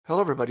Hello,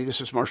 everybody. This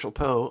is Marshall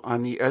Poe.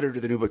 I'm the editor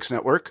of the New Books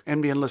Network.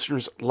 NBN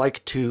listeners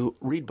like to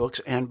read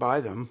books and buy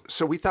them.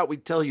 So we thought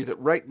we'd tell you that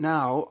right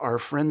now, our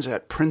friends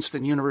at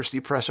Princeton University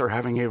Press are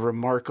having a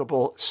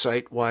remarkable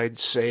site-wide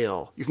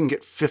sale. You can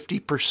get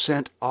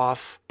 50%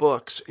 off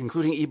books,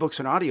 including ebooks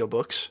and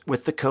audiobooks,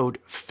 with the code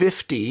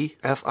 50,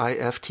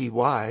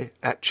 F-I-F-T-Y,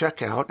 at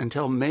checkout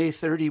until May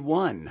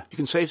 31. You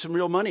can save some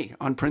real money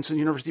on Princeton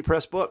University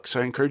Press books.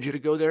 I encourage you to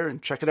go there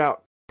and check it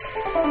out.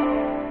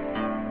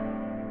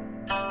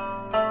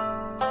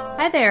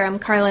 Hi there, I'm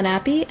Carla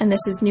Nappi, and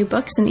this is New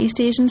Books in East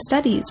Asian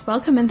Studies.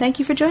 Welcome and thank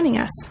you for joining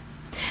us.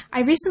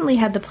 I recently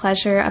had the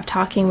pleasure of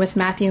talking with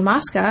Matthew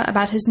Mosca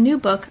about his new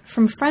book,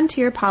 From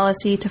Frontier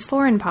Policy to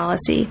Foreign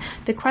Policy,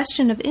 The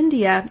Question of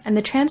India and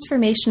the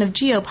Transformation of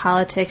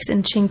Geopolitics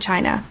in Qing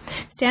China.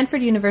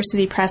 Stanford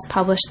University Press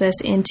published this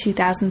in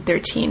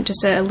 2013,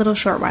 just a little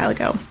short while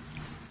ago.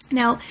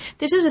 Now,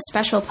 this is a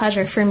special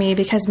pleasure for me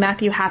because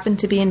Matthew happened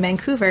to be in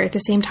Vancouver at the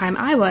same time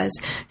I was.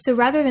 So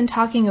rather than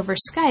talking over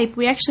Skype,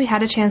 we actually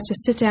had a chance to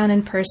sit down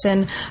in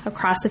person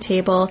across a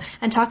table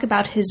and talk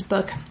about his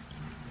book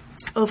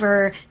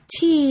over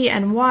tea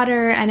and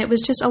water, and it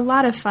was just a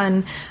lot of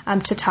fun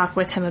to talk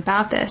with him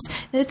about this.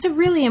 It's a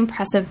really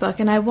impressive book,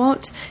 and I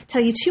won't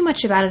tell you too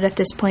much about it at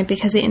this point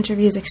because the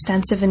interview is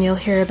extensive and you'll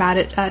hear about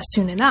it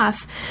soon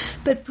enough.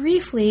 But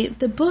briefly,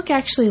 the book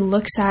actually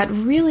looks at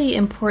really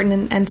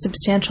important and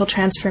substantial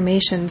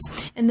transformations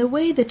in the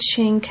way the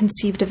Qing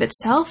conceived of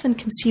itself and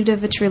conceived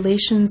of its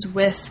relations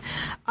with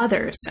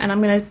others. And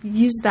I'm going to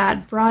use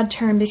that broad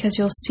term because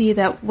you'll see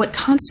that what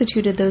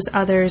constituted those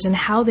others and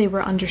how they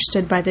were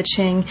understood by the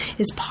Qing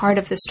is part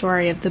of the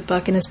story of the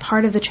book and is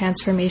part of the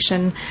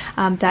transformation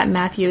that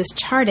Matthew is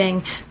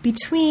charting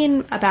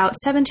between about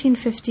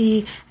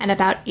 1750 and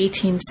about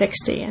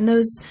 1860. And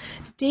those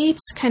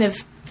dates kind of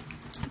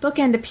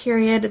bookend a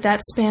period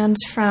that spans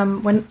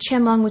from when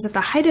Qianlong was at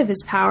the height of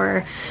his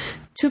power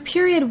to a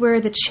period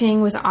where the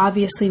Qing was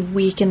obviously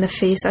weak in the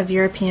face of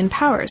European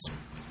powers.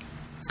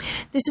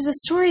 This is a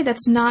story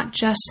that's not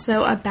just,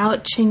 though,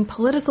 about Qing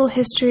political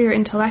history or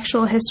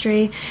intellectual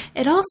history.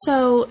 It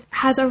also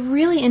has a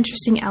really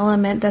interesting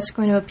element that's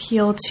going to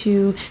appeal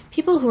to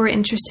people who are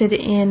interested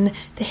in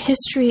the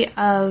history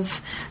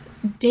of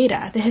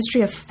data, the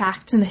history of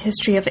facts, and the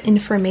history of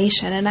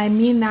information. And I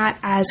mean that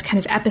as kind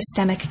of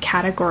epistemic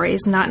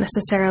categories, not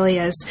necessarily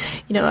as,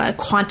 a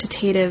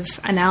quantitative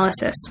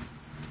analysis.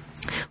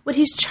 What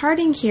he's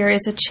charting here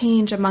is a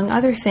change, among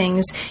other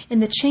things,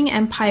 in the Qing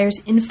Empire's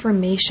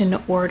information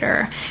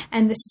order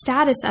and the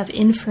status of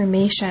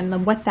information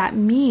and what that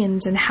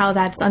means and how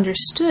that's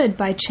understood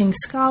by Qing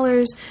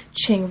scholars,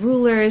 Qing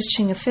rulers,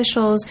 Qing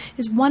officials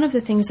is one of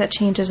the things that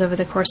changes over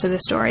the course of the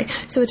story.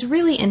 So it's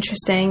really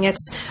interesting.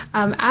 It's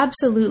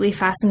absolutely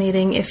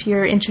fascinating if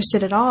you're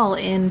interested at all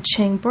in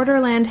Qing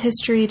borderland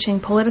history,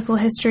 Qing political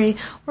history,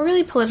 or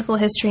really political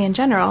history in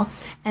general.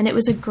 And it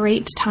was a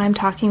great time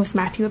talking with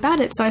Matthew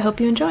about it, so I hope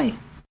you enjoy.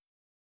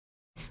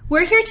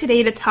 We're here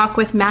today to talk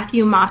with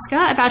Matthew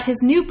Mosca about his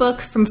new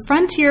book, From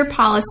Frontier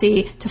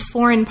Policy to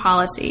Foreign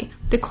Policy,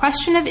 The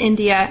Question of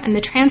India and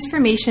the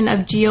Transformation of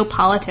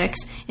Geopolitics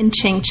in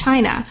Qing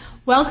China.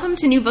 Welcome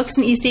to New Books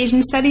in East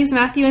Asian Studies,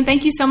 Matthew, and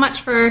thank you so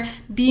much for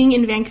being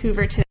in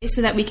Vancouver today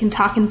so that we can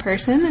talk in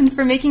person and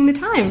for making the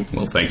time.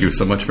 Well, thank you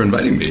so much for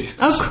inviting me.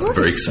 Of course. I'm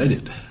very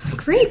excited.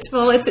 Great.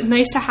 Well, it's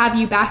nice to have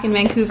you back in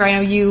Vancouver. I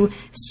know you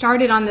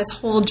started on this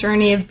whole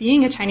journey of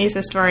being a Chinese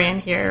historian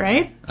here,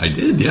 right? I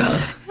did,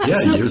 yeah.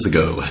 Years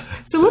ago.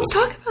 So let's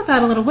talk about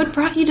that a little. What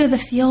brought you to the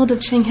field of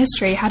Qing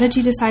history? How did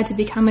you decide to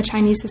become a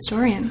Chinese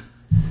historian?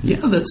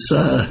 Yeah, that's,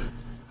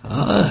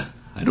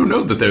 I don't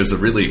know that there's a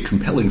really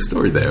compelling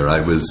story there.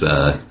 I was,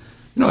 I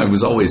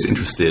was always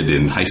interested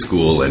in high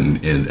school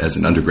and as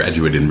an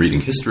undergraduate in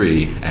reading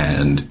history,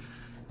 and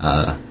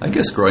I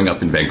guess growing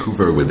up in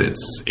Vancouver with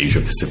its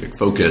Asia-Pacific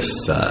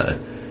focus, sort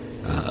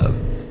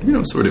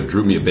of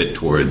drew me a bit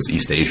towards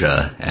East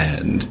Asia,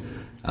 and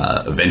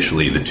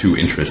eventually the two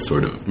interests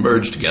sort of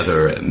merged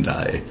together, and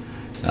I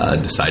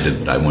decided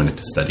that I wanted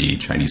to study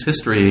Chinese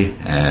history.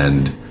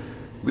 And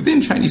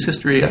within Chinese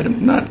history,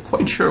 I'm not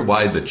quite sure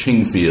why the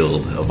Qing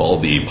field of all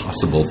the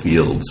possible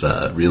fields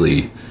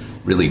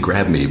really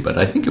grabbed me, but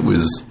I think it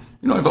was,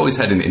 I've always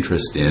had an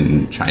interest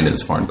in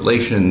China's foreign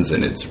relations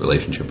and its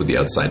relationship with the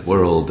outside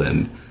world,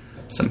 and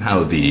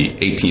somehow the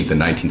 18th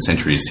and 19th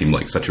centuries seem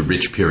like such a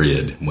rich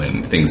period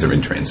when things are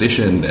in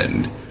transition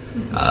and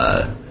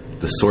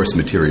the source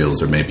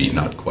materials are maybe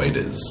not quite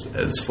as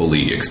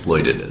fully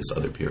exploited as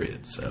other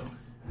periods. So.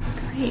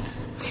 Great.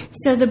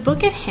 So the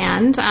book at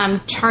hand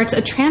charts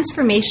a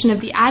transformation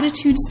of the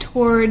attitudes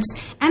towards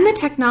and the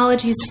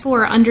technologies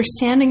for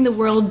understanding the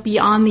world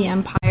beyond the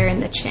empire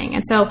and the Qing.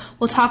 And so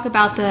we'll talk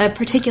about the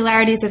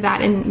particularities of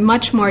that in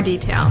much more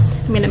detail.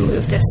 I'm going to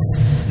move this.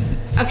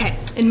 Okay,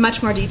 in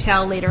much more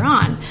detail later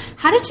on.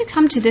 How did you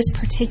come to this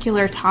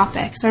particular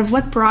topic? Sort of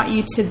what brought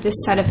you to this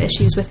set of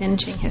issues within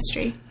Qing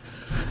history?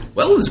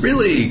 Well, it was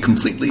really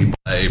completely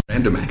by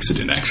random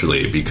accident,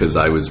 actually, because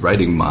I was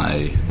writing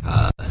my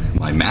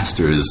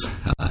master's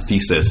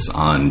thesis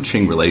on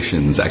Qing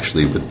relations,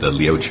 actually with the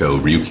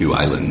Liuqiu Ryukyu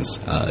Islands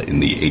in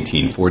the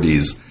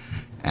 1840s.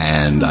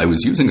 And I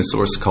was using a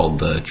source called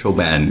the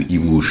Chouban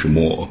Yiwu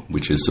Shimo,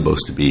 which is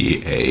supposed to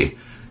be a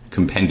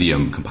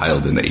compendium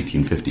compiled in the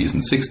 1850s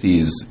and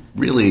 60s,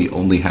 really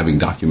only having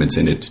documents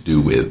in it to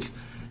do with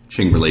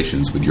Qing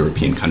relations with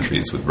European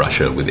countries, with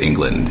Russia, with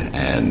England.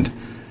 And,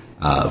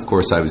 of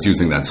course, I was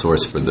using that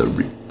source for the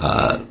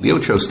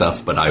Liuqiu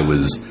stuff, but I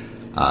was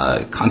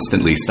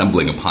constantly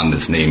stumbling upon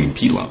this name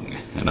Pilung.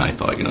 And I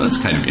thought, that's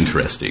kind of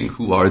interesting.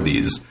 Who are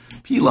these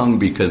Pilung?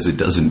 Because it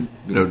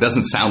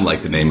doesn't sound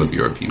like the name of a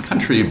European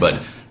country,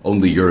 but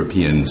only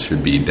Europeans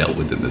should be dealt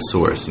with in this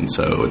source. And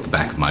so at the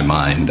back of my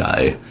mind,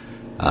 I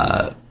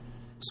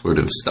sort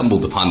of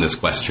stumbled upon this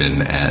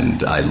question,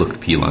 and I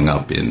looked Pilung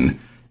up in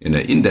an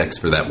index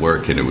for that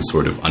work, and it was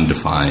sort of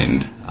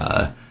undefined.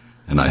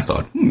 And I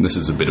thought, this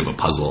is a bit of a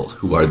puzzle.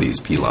 Who are these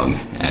Pilung?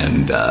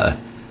 And,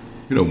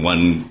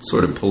 one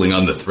sort of pulling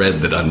on the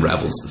thread that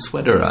unravels the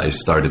sweater, I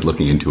started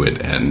looking into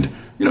it. And,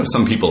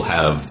 some people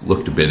have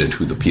looked a bit at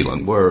who the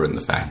Pilung were and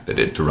the fact that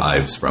it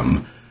derives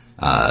from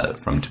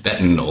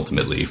Tibetan,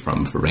 ultimately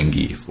from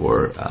Ferengi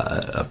for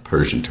a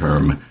Persian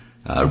term,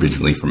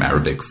 originally from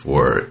Arabic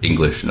for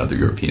English and other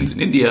Europeans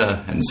in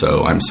India. And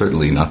so I'm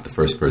certainly not the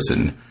first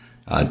person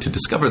to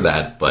discover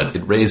that, but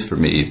it raised for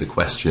me the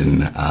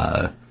question,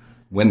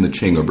 when the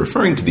Qing are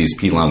referring to these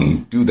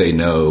Pilung, do they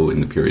know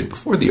in the period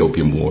before the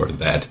Opium War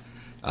that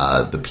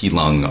the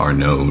Pilung are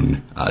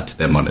known to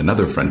them on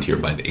another frontier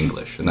by the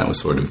English? And that was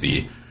sort of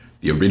the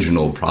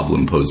original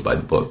problem posed by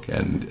the book.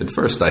 And at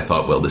first I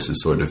thought, well, this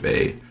is sort of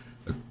a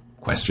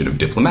question of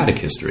diplomatic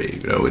history.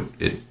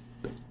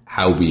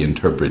 How we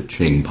interpret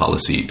Qing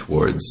policy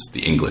towards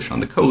the English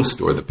on the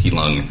coast or the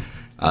Pilung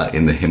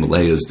in the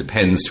Himalayas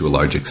depends to a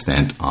large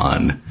extent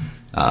on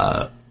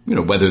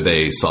whether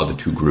they saw the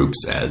two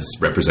groups as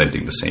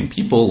representing the same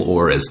people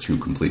or as two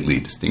completely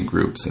distinct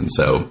groups. And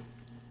so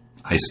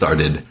I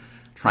started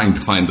trying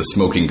to find the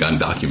smoking gun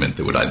document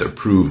that would either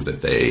prove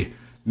that they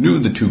knew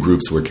the two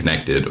groups were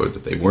connected or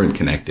that they weren't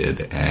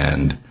connected.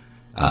 And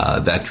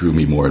that drew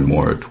me more and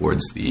more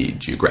towards the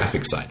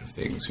geographic side of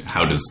things.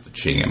 How does the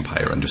Qing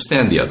Empire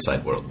understand the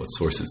outside world? What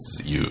sources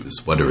does it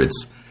use? What are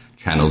its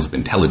channels of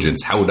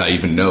intelligence? How would I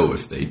even know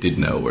if they did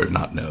know or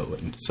not know?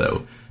 And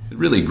so it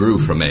really grew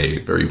from a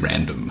very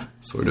random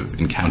sort of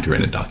encounter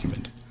in a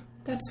document.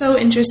 That's so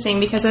interesting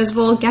because, as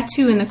we'll get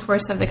to in the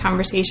course of the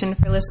conversation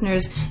for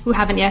listeners who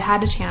haven't yet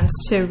had a chance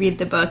to read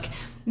the book,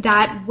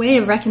 that way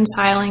of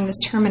reconciling this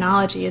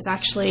terminology is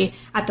actually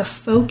at the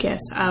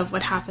focus of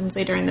what happens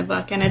later in the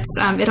book. And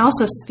it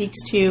also speaks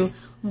to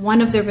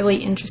one of the really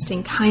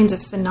interesting kinds of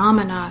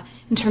phenomena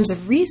in terms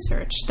of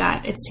research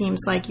that it seems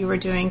like you were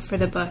doing for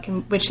the book,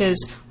 and which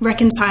is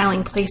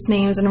reconciling place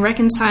names and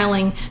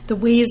reconciling the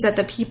ways that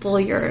the people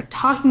you're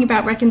talking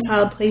about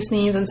reconciled place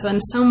names. And so in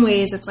some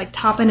ways it's like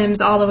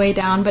toponyms all the way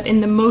down, but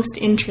in the most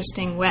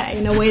interesting way,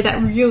 in a way that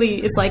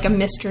really is like a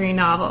mystery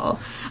novel,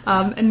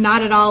 and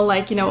not at all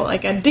like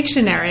a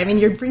dictionary. I mean,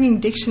 you're bringing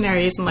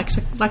dictionaries and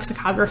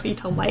lexicography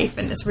to life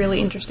in this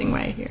really interesting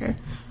way here.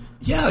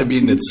 Yeah, I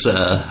mean, it's,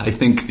 I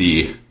think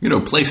the,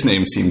 place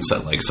name seems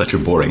like such a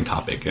boring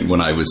topic. And when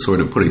I was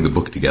sort of putting the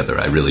book together,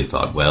 I really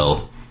thought,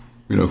 well,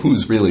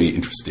 who's really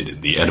interested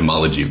in the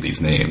etymology of these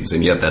names?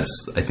 And yet that's,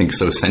 I think,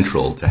 so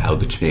central to how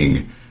the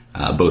Qing,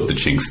 both the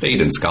Qing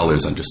state and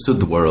scholars understood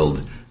the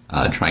world.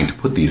 Trying to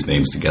put these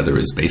names together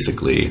is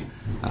basically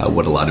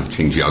what a lot of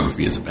Qing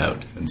geography is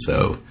about. And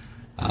so,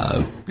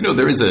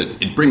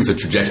 it brings a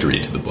trajectory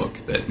to the book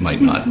that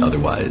might not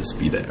otherwise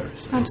be there.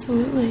 So.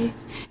 Absolutely.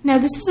 Now,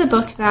 this is a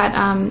book that,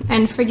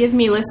 and forgive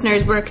me,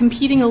 listeners, we're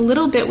competing a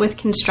little bit with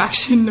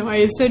construction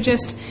noise. So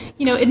just,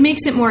 it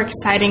makes it more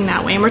exciting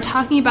that way. And we're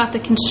talking about the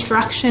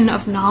construction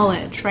of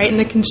knowledge, right? And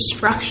the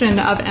construction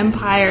of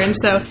empire. And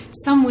so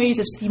some ways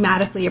it's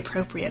thematically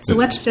appropriate. So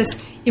let's just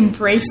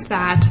embrace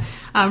that.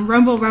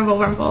 Rumble, rumble,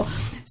 rumble.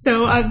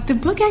 So the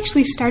book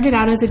actually started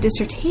out as a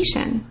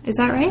dissertation. Is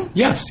that right?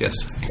 Yes.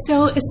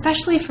 So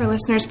especially for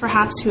listeners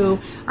perhaps who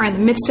are in the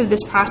midst of this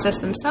process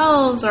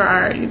themselves or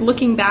are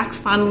looking back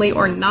fondly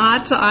or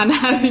not on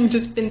having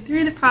just been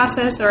through the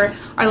process or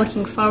are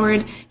looking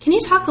forward, can you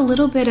talk a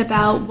little bit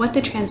about what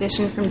the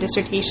transition from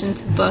dissertation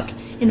to book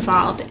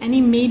involved? Any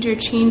major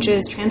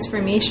changes,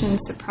 transformations,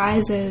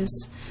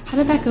 surprises? How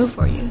did that go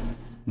for you?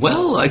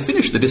 Well, I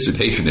finished the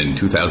dissertation in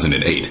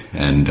 2008,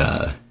 and,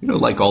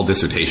 like all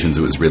dissertations,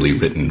 it was really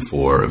written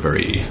for a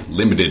very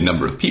limited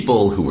number of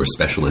people who were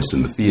specialists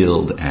in the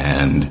field,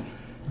 and,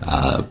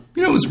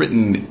 it was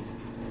written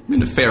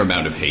in a fair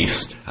amount of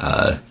haste.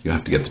 You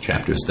have to get the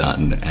chapters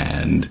done,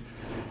 and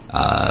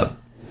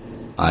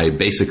I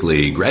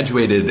basically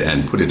graduated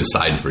and put it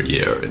aside for a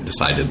year and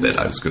decided that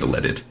I was going to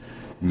let it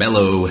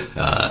mellow,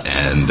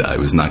 and I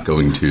was not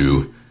going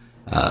to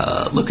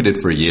look at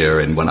it for a year.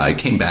 And when I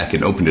came back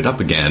and opened it up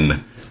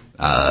again,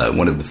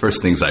 one of the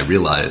first things I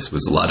realized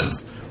was a lot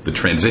of the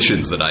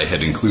transitions that I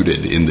had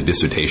included in the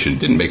dissertation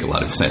didn't make a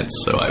lot of sense.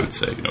 So I would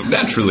say,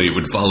 naturally it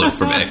would follow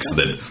from X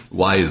that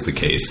Y is the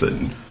case.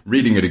 And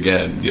reading it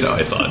again,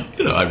 I thought,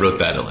 I wrote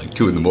that at like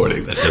 2 a.m.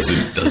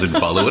 That doesn't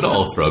follow at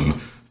all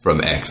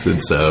from X.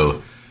 And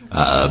so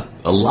a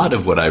lot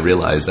of what I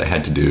realized I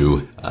had to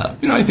do,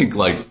 I think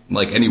like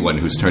anyone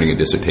who's turning a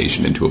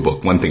dissertation into a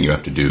book, one thing you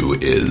have to do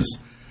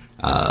is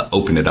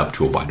open it up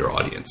to a wider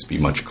audience, be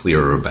much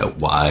clearer about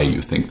why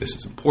you think this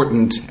is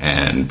important,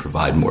 and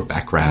provide more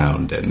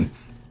background, and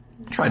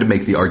try to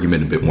make the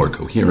argument a bit more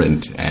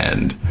coherent,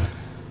 and,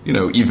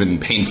 even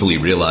painfully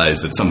realize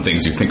that some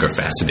things you think are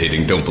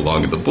fascinating don't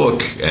belong in the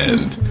book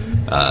and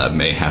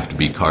may have to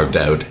be carved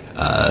out.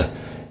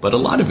 But a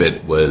lot of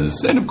it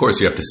was, and of course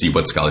you have to see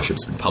what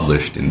scholarship's been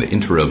published in the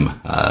interim,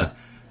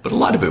 but a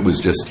lot of it was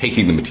just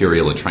taking the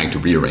material and trying to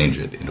rearrange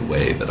it in a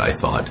way that I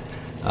thought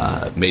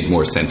made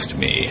more sense to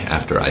me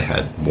after I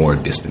had more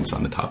distance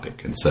on the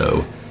topic. And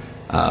so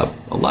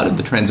a lot of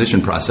the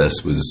transition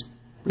process was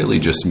really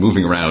just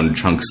moving around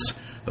chunks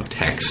of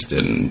text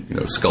and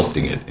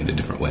sculpting it in a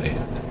different way.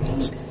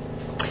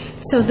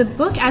 So the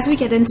book, as we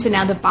get into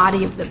now the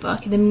body of the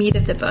book, the meat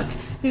of the book,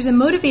 there's a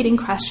motivating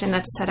question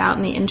that's set out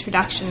in the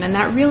introduction, and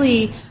that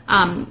really,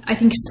 I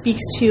think,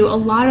 speaks to a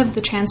lot of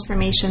the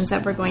transformations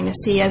that we're going to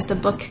see as the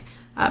book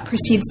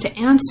proceeds to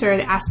answer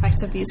the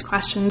aspects of these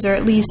questions, or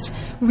at least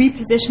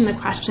reposition the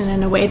question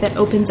in a way that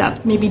opens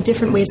up maybe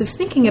different ways of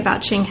thinking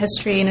about Qing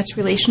history and its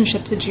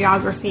relationship to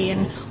geography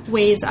and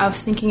ways of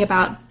thinking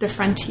about the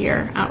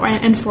frontier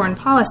and foreign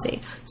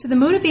policy. So the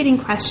motivating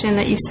question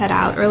that you set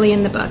out early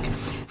in the book: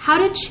 how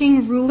did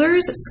Qing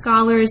rulers,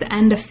 scholars,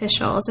 and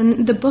officials,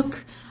 and the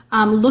book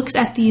looks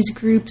at these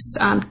groups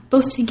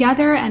both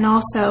together and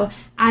also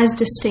as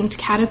distinct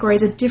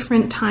categories at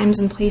different times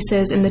and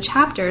places in the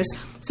chapters.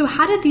 So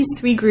how did these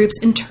three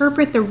groups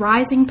interpret the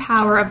rising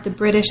power of the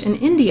British in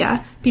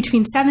India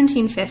between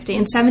 1750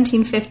 and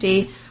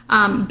 1750,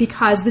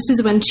 because this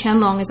is when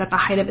Qianlong is at the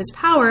height of his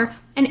power,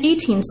 and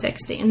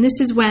 1860. And this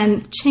is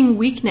when Qing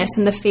weakness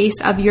in the face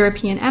of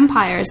European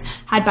empires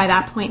had by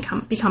that point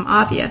become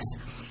obvious.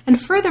 And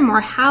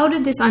furthermore, how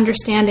did this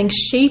understanding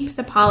shape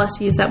the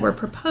policies that were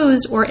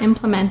proposed or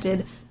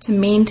implemented to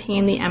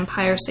maintain the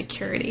empire's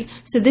security?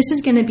 So this is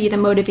going to be the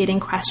motivating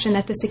question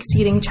that the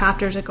succeeding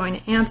chapters are going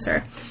to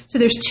answer. So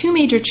there's two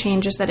major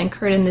changes that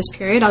occurred in this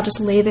period. I'll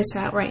just lay this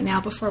out right now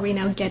before we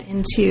now get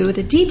into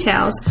the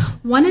details.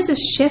 One is a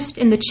shift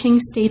in the Qing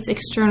state's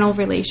external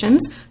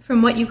relations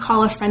from what you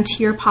call a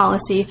frontier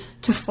policy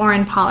to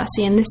foreign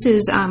policy. And this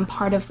is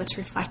part of what's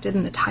reflected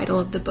in the title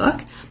of the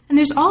book. And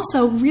there's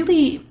also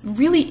really,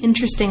 really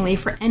interestingly,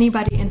 for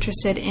anybody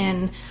interested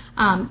in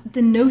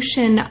the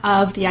notion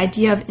of the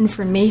idea of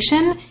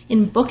information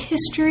in book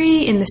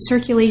history, in the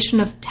circulation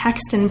of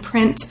text and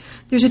print,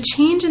 there's a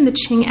change in the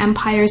Qing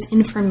Empire's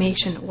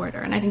information order.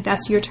 And I think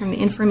that's your term, the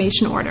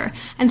information order.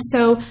 And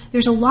so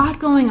there's a lot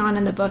going on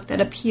in the book that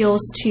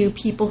appeals to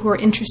people who are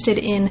interested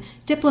in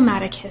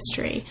diplomatic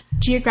history,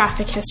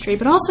 geographic history,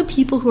 but also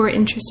people who are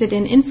interested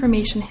in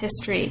information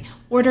history,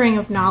 ordering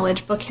of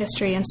knowledge, book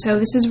history. And so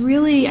this is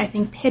really, I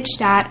think,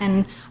 pitched at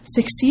and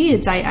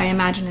succeeds, I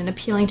imagine, in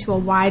appealing to a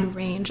wide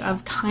range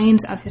of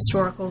kinds of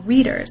historical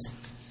readers.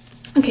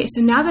 Okay,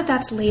 so now that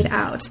that's laid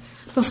out,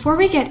 before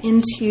we get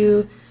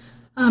into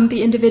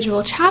the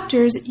individual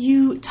chapters,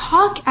 you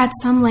talk at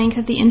some length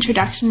at the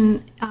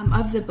introduction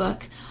of the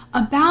book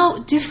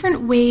about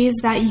different ways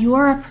that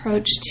your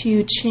approach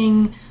to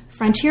Qing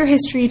frontier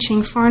history,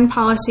 Qing foreign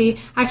policy,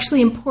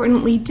 actually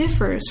importantly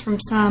differs from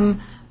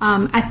some,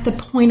 at the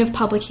point of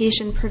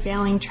publication,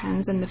 prevailing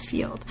trends in the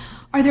field.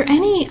 Are there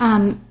any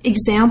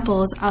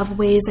examples of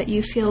ways that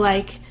you feel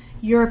like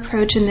your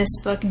approach in this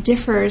book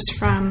differs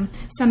from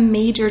some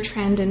major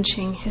trend in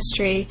Qing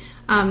history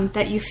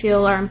that you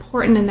feel are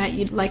important and that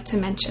you'd like to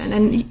mention?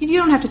 And you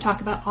don't have to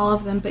talk about all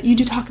of them, but you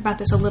do talk about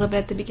this a little bit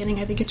at the beginning.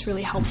 I think it's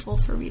really helpful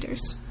for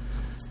readers.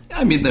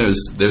 I mean,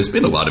 there's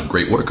been a lot of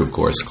great work, of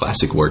course,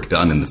 classic work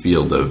done in the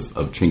field of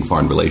Qing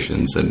foreign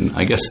relations. And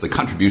I guess the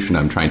contribution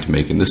I'm trying to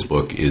make in this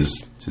book is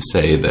to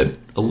say that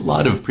a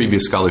lot of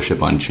previous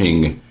scholarship on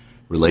Qing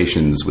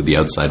relations with the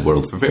outside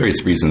world, for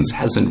various reasons,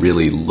 hasn't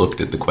really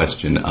looked at the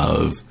question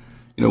of,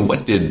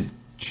 what did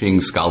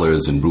Qing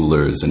scholars and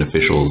rulers and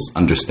officials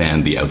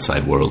understand the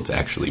outside world to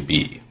actually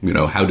be?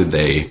 How did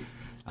they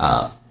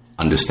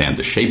understand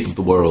the shape of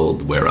the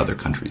world, where other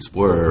countries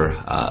were,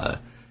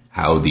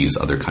 how these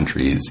other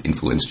countries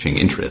influenced Qing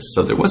interests?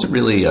 So there wasn't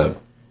really a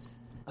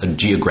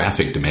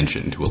geographic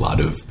dimension to a lot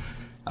of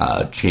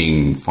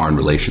Qing foreign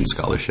relations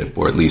scholarship,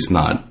 or at least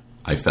not,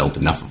 I felt,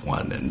 enough of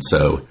one. And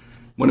so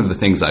one of the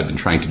things I've been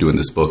trying to do in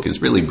this book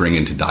is really bring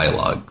into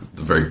dialogue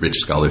the very rich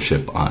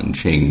scholarship on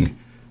Qing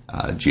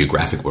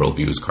geographic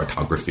worldviews,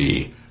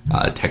 cartography,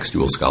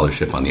 textual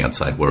scholarship on the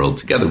outside world,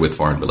 together with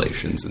foreign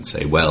relations, and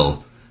say,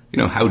 well,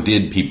 how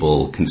did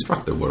people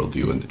construct their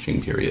worldview in the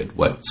Qing period?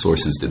 What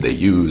sources did they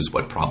use?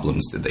 What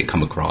problems did they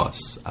come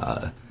across?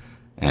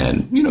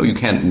 And you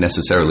can't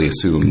necessarily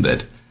assume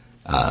that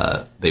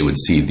they would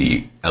see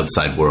the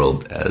outside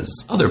world as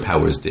other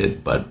powers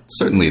did, but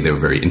certainly they were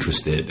very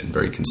interested and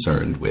very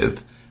concerned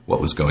with what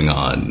was going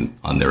on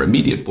their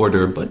immediate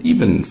border, but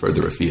even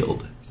further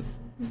afield.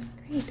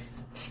 Great.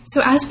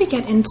 So as we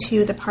get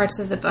into the parts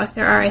of the book,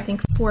 there are, I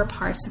think, 4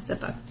 parts of the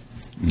book.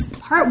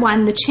 Part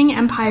 1, the Qing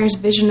Empire's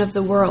vision of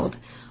the world,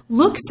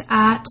 looks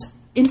at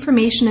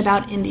information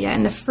about India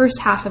in the first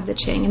half of the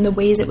Qing and the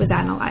ways it was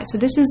analyzed. So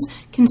this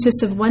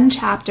consists of one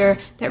chapter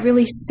that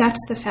really sets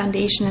the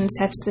foundation and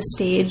sets the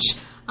stage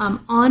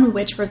on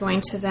which we're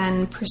going to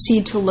then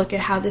proceed to look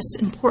at how this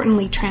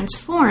importantly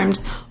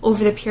transformed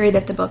over the period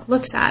that the book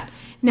looks at.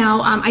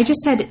 Now, I just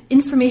said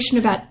information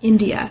about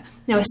India.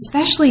 Now,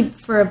 especially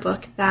for a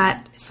book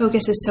that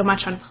focuses so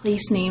much on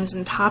place names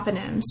and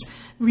toponyms,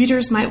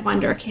 readers might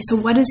wonder, okay, so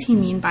what does he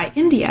mean by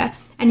India?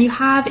 And you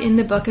have in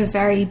the book a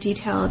very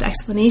detailed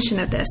explanation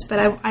of this, but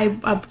I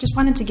just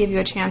wanted to give you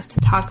a chance to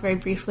talk very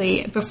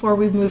briefly before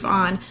we move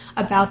on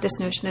about this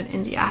notion of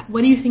India.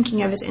 What are you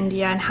thinking of as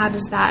India, and how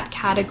does that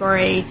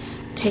category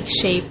take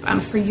shape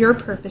for your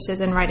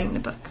purposes in writing the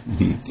book?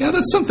 Mm-hmm. Yeah,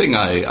 that's something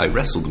I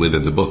wrestled with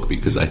in the book,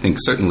 because I think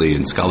certainly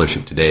in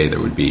scholarship today there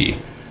would be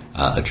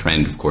a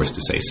trend, of course,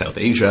 to say South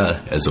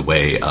Asia as a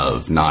way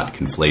of not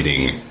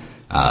conflating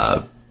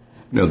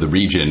the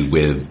region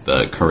with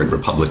the current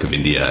Republic of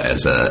India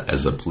as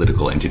a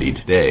political entity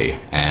today.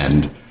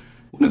 And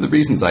one of the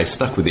reasons I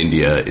stuck with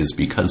India is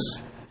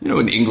because,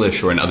 in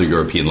English or in other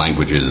European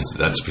languages,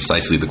 that's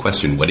precisely the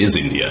question. What is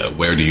India?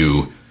 Where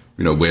do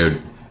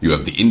where you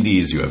have the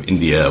Indies, you have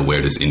India, where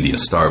does India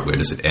start? Where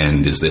does it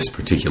end? Is this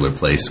particular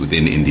place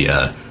within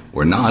India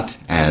or not?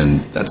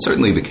 And that's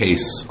certainly the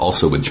case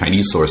also with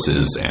Chinese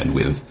sources and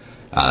with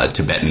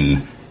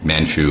Tibetan,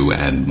 Manchu,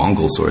 and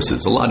Mongol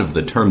sources. A lot of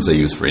the terms they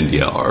use for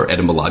India are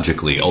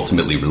etymologically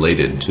ultimately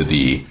related to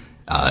the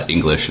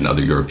English and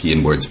other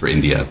European words for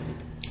India.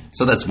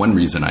 So that's one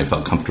reason I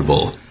felt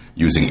comfortable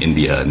using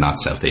India, not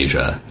South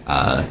Asia.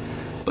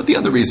 But the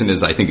other reason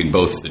is, I think, in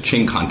both the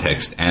Qing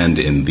context and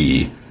in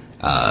the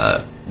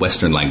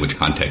Western language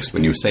context,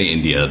 when you say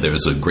India,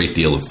 there's a great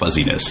deal of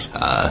fuzziness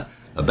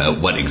about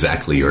what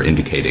exactly you're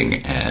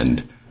indicating,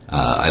 and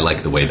I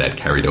like the way that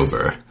carried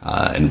over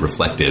and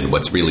reflected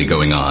what's really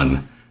going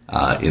on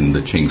in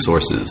the Qing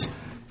sources.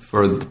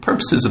 For the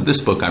purposes of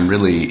this book, I'm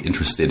really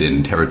interested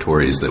in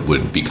territories that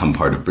would become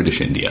part of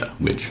British India,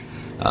 which,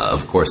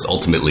 of course,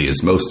 ultimately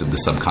is most of the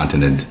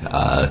subcontinent.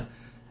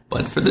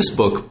 But for this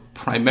book,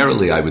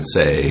 primarily I would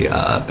say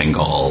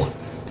Bengal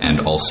and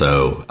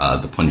also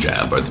the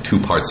Punjab are the 2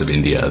 parts of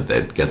India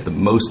that get the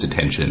most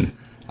attention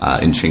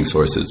in Qing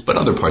sources. But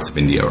other parts of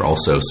India are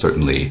also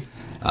certainly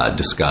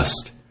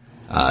discussed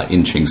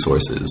in Qing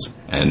sources.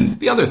 And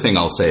the other thing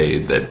I'll say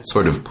that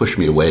sort of pushed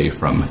me away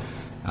from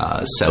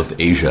South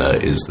Asia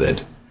is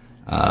that,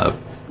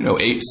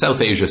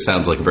 South Asia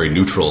sounds like a very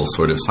neutral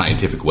sort of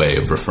scientific way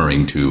of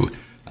referring to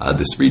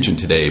this region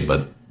today,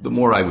 but the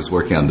more I was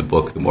working on the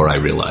book, the more I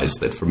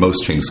realized that for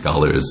most Qing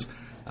scholars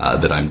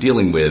that I'm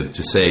dealing with,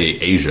 to say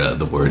Asia,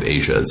 the word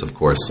Asia, is of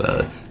course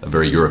a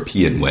very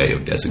European way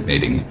of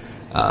designating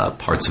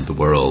parts of the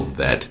world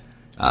that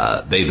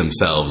they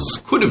themselves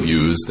could have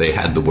used. They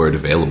had the word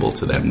available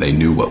to them. They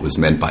knew what was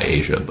meant by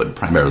Asia, but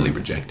primarily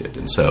rejected.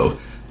 And so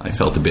I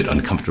felt a bit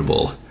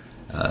uncomfortable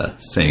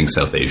saying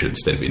South Asia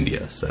instead of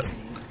India. So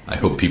I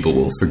hope people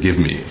will forgive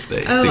me if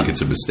they think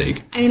it's a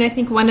mistake. I mean, I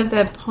think one of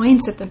the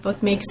points that the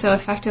book makes so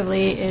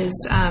effectively is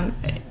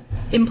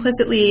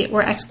implicitly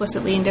or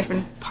explicitly in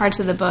different parts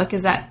of the book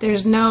is that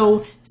there's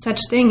no such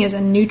thing as a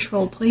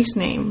neutral place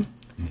name.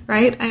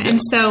 Right? And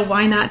so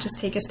why not just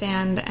take a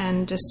stand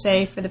and just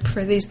say for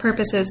these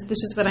purposes, this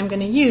is what I'm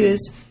going to use,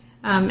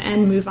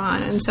 and move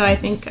on. And so I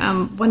think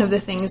one of the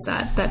things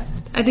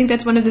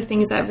that's one of the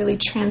things that really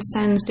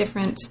transcends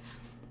different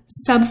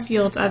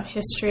subfields of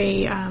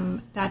history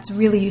that's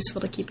really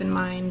useful to keep in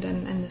mind,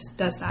 and this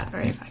does that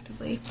very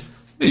effectively.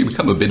 You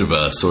become a bit of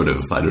a sort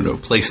of,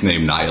 place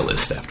name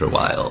nihilist after a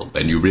while,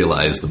 and you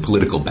realize the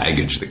political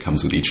baggage that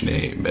comes with each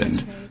name. And,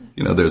 That's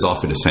right. There's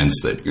often a sense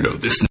that,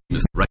 this name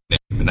is the right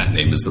name and that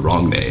name is the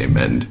wrong name.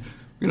 And,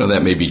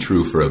 that may be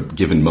true for a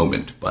given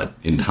moment, but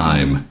in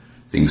time,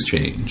 things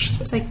change.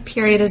 It's like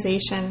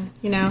periodization,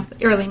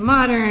 early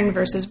modern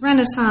versus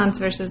Renaissance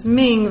versus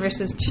Ming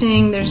versus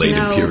Qing. There's late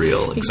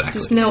imperial, exactly.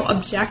 There's no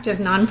objective,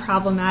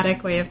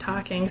 non-problematic way of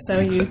talking. So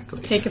exactly.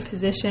 You take a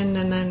position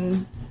and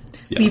then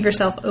leave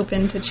yourself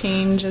open to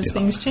change as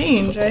things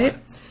change, right?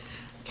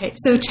 Okay,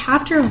 so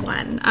Chapter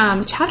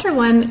 1. Chapter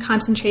 1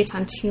 concentrates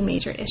on 2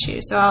 major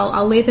issues. So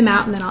I'll lay them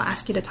out and then I'll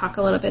ask you to talk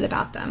a little bit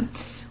about them.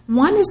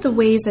 One is the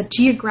ways that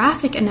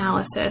geographic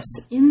analysis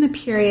in the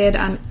period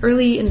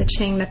early in the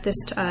Qing that this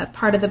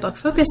part of the book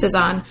focuses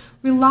on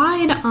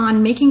relied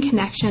on making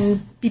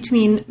connections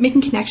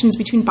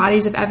between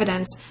bodies of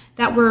evidence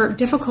that were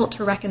difficult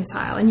to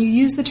reconcile. And you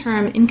use the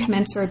term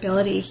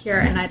incommensurability here,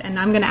 and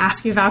I'm going to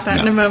ask you about that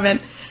in a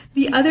moment.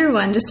 The other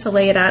one, just to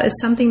lay it out, is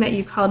something that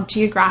you called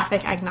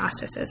geographic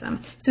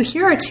agnosticism. So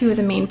here are 2 of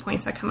the main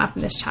points that come up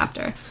in this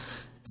chapter.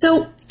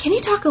 So can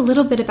you talk a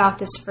little bit about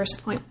this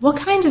first point? What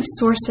kinds of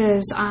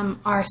sources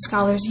are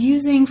scholars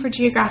using for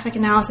geographic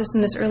analysis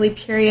in this early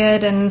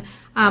period, and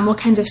what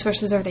kinds of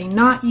sources are they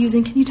not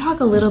using? Can you talk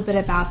a little bit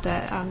about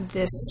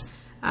this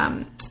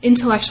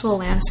intellectual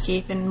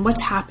landscape and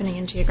what's happening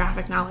in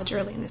geographic knowledge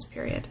early in this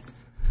period?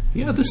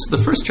 Yeah,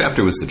 the first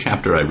chapter was the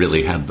chapter I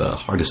really had the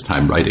hardest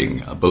time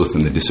writing, both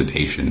in the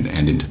dissertation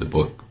and into the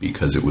book,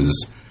 because it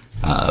was,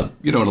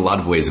 in a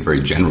lot of ways, a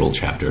very general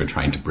chapter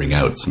trying to bring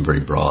out some very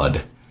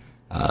broad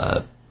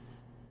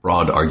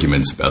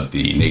arguments about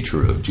the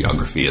nature of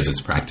geography as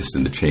it's practiced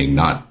in the Qing,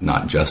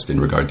 not just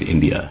in regard to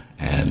India.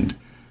 And,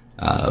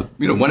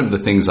 one of the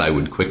things I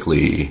would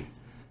quickly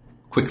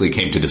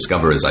came to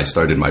discover as I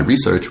started my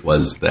research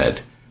was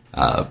that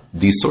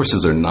these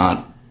sources are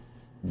not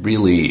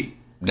really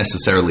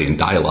necessarily in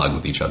dialogue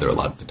with each other a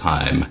lot of the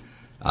time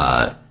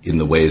in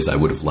the ways I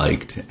would have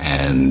liked.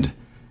 And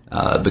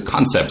the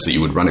concepts that you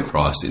would run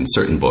across in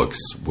certain books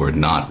were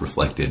not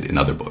reflected in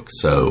other books.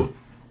 So,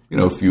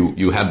 if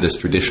you have this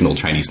traditional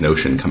Chinese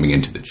notion coming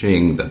into the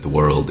Qing that the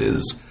world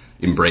is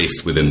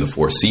embraced within the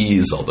 4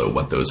 seas, although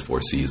what those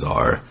 4 seas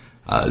are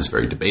is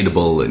very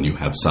debatable, and you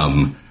have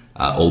some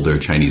older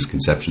Chinese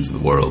conceptions of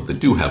the world that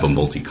do have a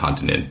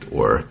multi-continent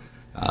or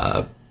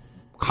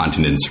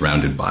continent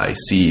surrounded by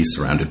sea,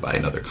 surrounded by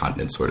another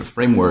continent sort of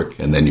framework,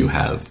 and then you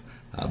have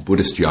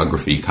Buddhist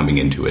geography coming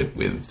into it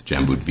with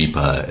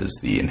Jambudvipa as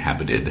the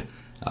inhabited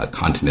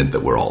continent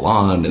that we're all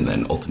on, and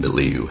then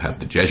ultimately you have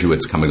the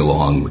Jesuits coming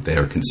along with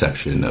their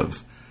conception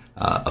of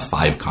a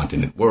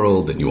 5-continent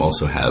world, and you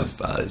also have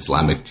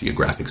Islamic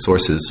geographic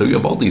sources. So you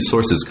have all these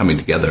sources coming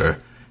together,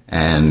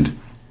 and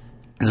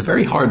it's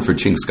very hard for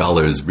Qing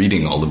scholars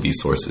reading all of these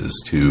sources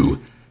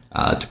to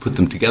put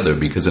them together,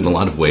 because in a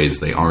lot of ways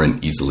they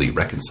aren't easily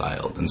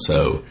reconciled. And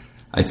so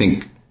I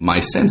think my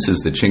sense is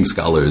that Qing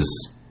scholars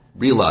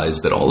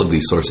realized that all of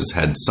these sources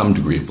had some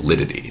degree of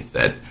validity,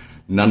 that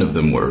none of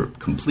them were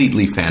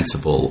completely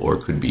fanciful or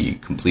could be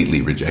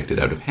completely rejected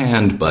out of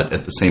hand, but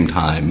at the same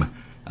time,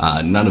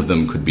 none of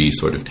them could be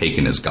sort of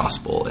taken as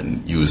gospel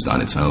and used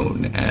on its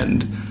own.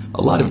 And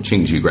a lot of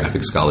Qing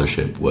geographic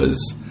scholarship was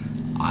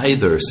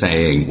either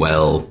saying,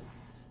 well,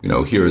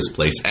 here's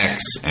place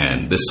X,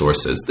 and this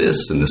source says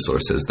this, and this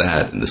source says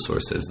that, and this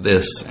source says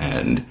this,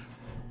 and,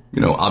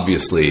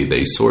 obviously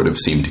they sort of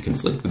seem to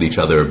conflict with each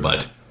other,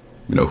 but,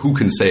 who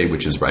can say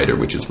which is right or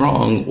which is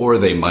wrong? Or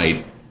they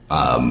might,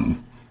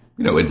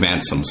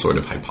 advance some sort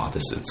of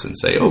hypothesis and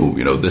say,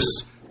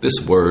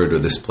 this word or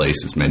this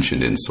place is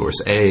mentioned in source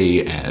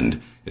A,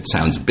 and it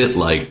sounds a bit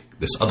like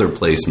this other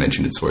place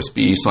mentioned in source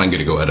B, so I'm going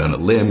to go out on a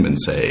limb and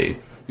say,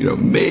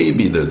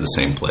 maybe they're the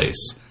same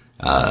place.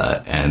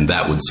 And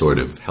that would sort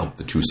of help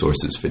the two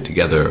sources fit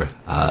together.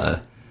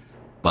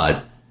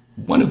 But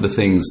one of the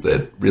things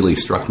that really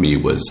struck me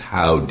was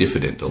how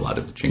diffident a lot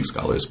of the Qing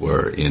scholars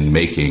were in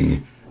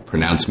making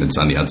pronouncements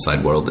on the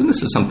outside world. And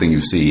this is something you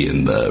see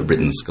in the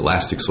written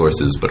scholastic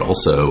sources, but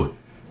also,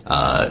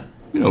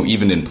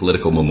 even in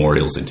political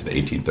memorials into the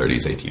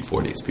 1830s,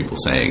 1840s, people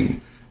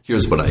saying,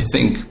 here's what I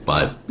think,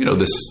 but,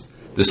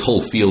 this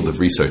whole field of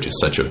research is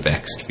such a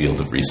vexed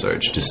field of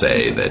research to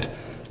say that,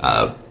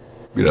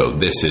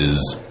 this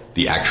is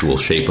the actual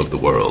shape of the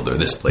world, or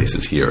this place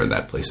is here and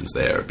that place is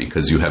there,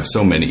 because you have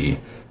so many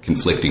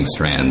conflicting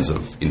strands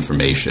of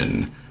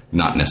information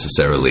not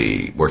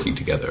necessarily working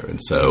together. And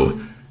so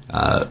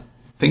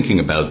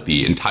thinking about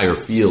the entire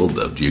field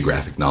of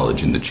geographic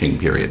knowledge in the Qing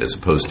period as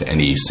opposed to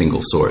any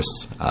single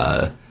source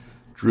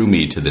drew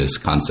me to this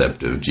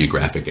concept of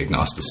geographic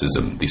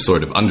agnosticism, the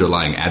sort of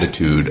underlying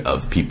attitude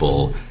of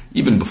people,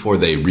 even before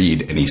they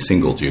read any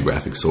single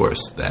geographic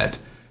source, that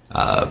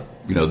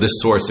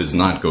this source is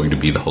not going to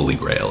be the Holy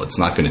Grail. It's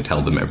not going to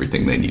tell them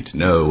everything they need to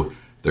know.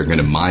 They're going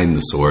to mine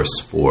the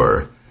source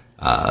for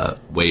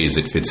ways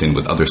it fits in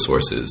with other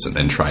sources and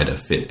then try to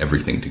fit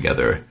everything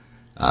together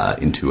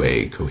into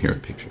a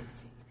coherent picture.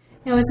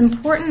 Now, as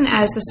important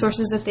as the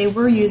sources that they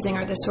were using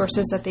are the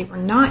sources that they were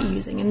not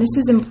using, and this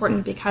is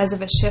important because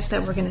of a shift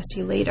that we're going to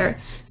see later.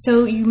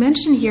 So you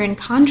mentioned here, in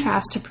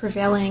contrast to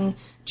prevailing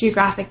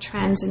geographic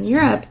trends in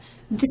Europe,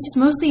 this is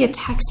mostly a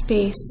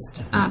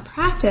text-based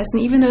practice,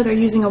 and even though they're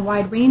using a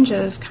wide range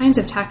of kinds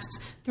of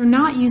texts, they're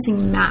not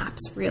using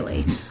maps,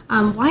 really.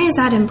 Why is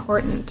that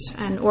important,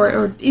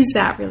 or is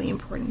that really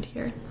important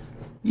here?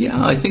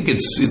 Yeah, I think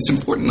it's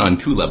important on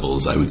 2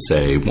 levels, I would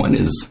say. One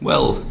is,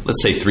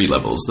 let's say 3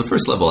 levels. The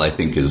first level, I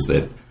think, is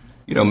that,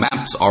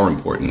 maps are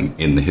important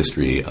in the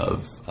history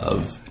of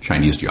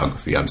Chinese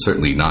geography. I'm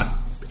certainly not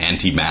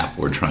anti-map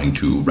or trying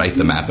to write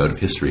the map out of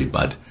history,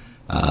 but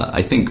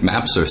I think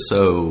maps are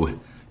so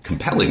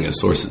compelling as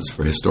sources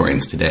for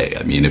historians today.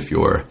 I mean, if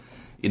you're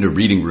in a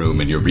reading room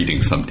and you're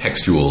reading some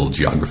textual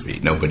geography,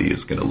 nobody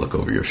is going to look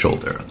over your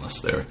shoulder unless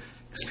they're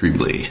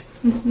extremely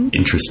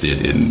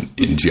interested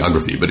in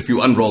geography. But if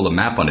you unroll a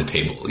map on a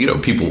table,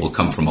 people will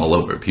come from all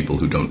over, people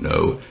who don't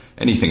know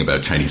anything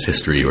about Chinese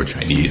history or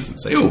Chinese, and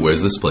say,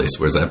 where's this place?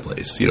 Where's that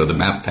place? The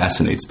map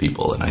fascinates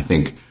people. And I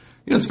think,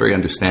 it's very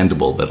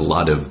understandable that a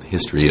lot of the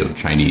history of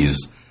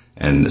Chinese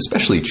And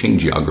especially Qing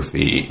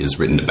geography is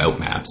written about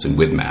maps and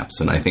with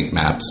maps. And I think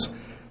maps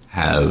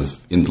have,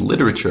 in the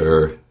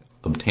literature,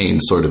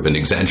 obtained sort of an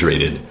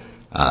exaggerated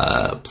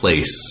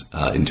place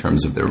in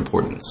terms of their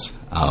importance.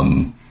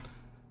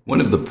 One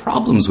of the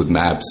problems with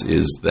maps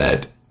is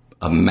that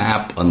a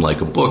map,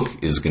 unlike a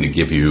book, is going to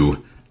give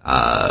you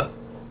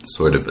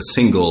sort of a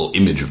single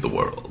image of the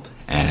world.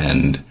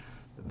 And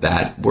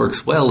that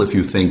works well if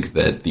you think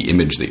that the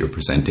image that you're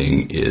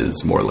presenting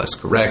is more or less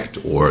correct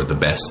or the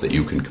best that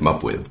you can come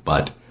up with.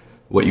 But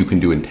what you can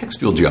do in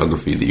textual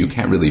geography that you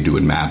can't really do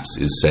in maps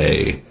is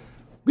say,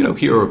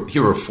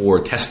 here are 4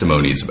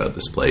 testimonies about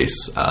this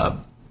place.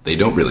 They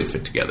don't really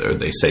fit together.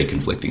 They say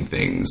conflicting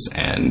things.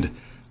 And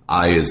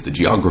I, as the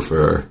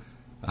geographer,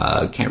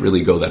 can't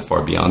really go that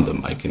far beyond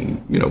them. I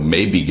can,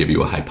 maybe give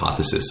you a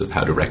hypothesis of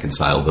how to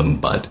reconcile them,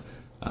 but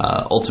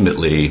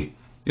ultimately,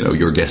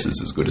 your guess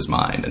is as good as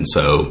mine. And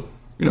so,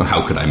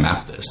 how could I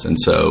map this? And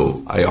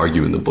so I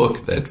argue in the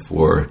book that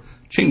for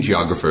Qing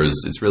geographers,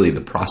 it's really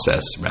the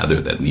process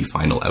rather than the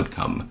final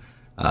outcome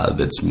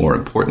that's more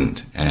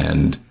important.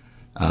 And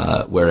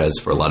whereas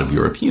for a lot of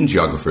European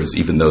geographers,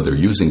 even though they're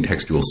using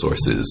textual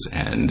sources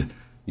and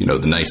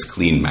the nice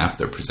clean map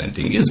they're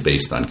presenting is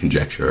based on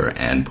conjecture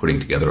and putting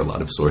together a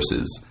lot of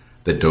sources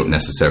that don't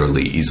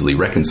necessarily easily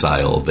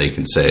reconcile, they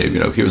can say,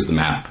 here's the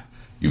map.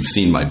 You've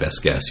seen my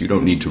best guess. You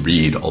don't need to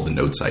read all the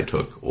notes I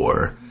took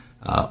or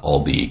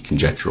all the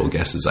conjectural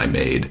guesses I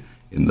made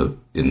in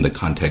the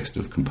context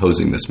of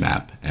composing this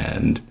map.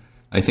 And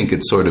I think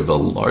it's sort of a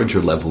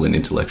larger level in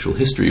intellectual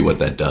history. What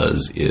that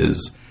does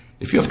is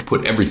if you have to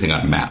put everything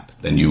on a map,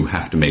 then you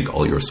have to make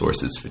all your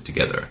sources fit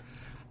together.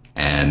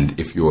 And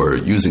if you're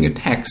using a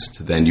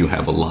text, then you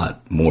have a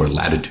lot more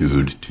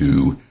latitude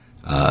to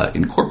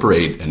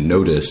incorporate and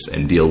notice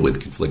and deal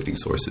with conflicting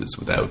sources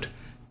without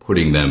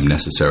putting them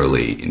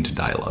necessarily into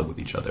dialogue with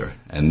each other.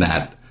 And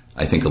that,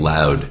 I think,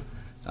 allowed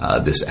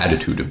this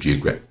attitude of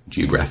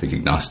geographic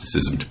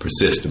agnosticism to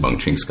persist among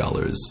Qing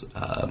scholars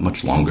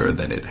much longer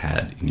than it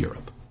had in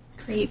Europe.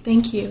 Great,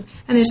 thank you.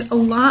 And there's a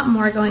lot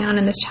more going on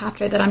in this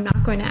chapter that I'm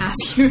not going to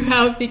ask you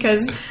about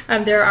because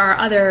there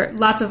are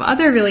lots of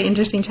other really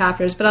interesting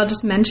chapters, but I'll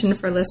just mention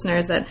for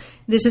listeners that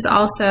this is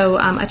also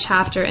a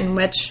chapter in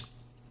which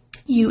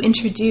you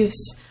introduce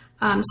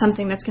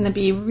something that's going to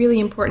be really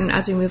important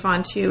as we move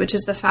on to, which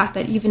is the fact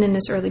that even in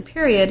this early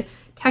period,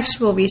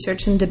 textual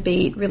research and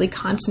debate really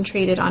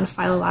concentrated on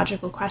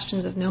philological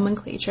questions of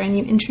nomenclature, and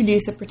you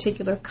introduce a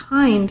particular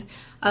kind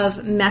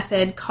of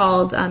method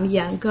called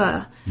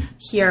Yange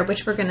here,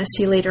 which we're going to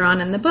see later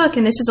on in the book.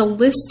 And this is a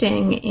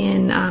listing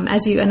in,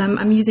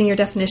 I'm using your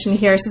definition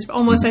here, so it's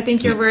almost, I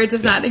think, your words,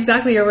 if not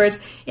exactly your words,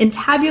 in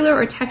tabular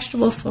or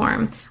textual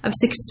form of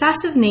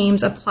successive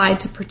names applied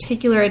to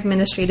particular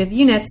administrative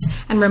units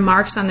and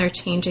remarks on their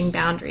changing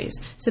boundaries.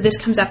 So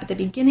this comes up at the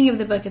beginning of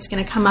the book. It's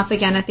going to come up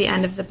again at the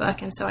end of the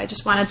book. And so I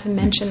just wanted to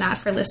mention that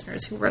for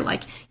listeners who were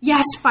like,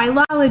 yes,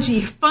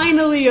 philology,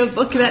 finally a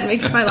book that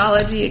makes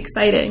philology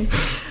exciting.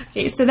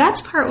 Okay, so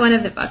that's part 1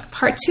 of the book.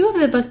 Part 2 of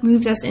the book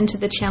moves us into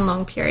the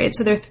Qianlong period.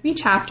 So there are 3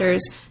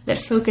 chapters that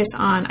focus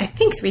on,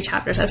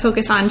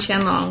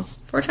 Qianlong.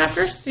 4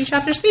 chapters? 3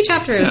 chapters? 3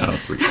 chapters. No,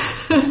 3.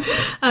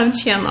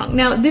 Qianlong.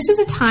 Now, this is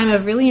a time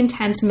of really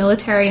intense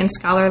military and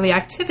scholarly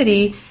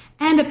activity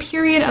and a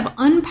period of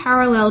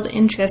unparalleled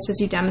interest,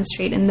 as you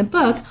demonstrate in the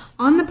book,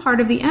 on the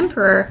part of the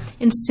emperor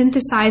in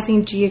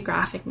synthesizing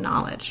geographic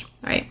knowledge,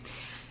 right?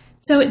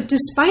 So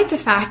despite the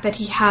fact that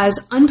he has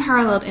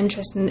unparalleled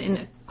interest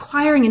in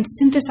acquiring and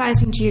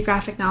synthesizing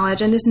geographic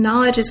knowledge, and this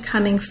knowledge is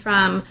coming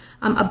from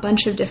a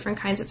bunch of different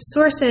kinds of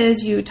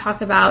sources. You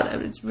talk about,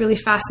 it's really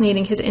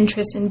fascinating, his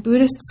interest in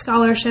Buddhist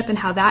scholarship and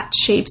how that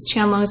shapes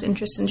Qianlong's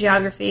interest in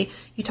geography.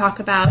 You talk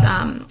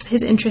about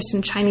his interest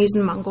in Chinese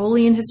and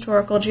Mongolian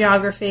historical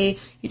geography.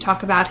 You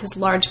talk about his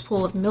large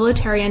pool of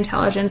military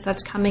intelligence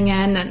that's coming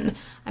in. And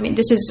I mean,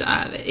 this is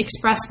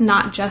expressed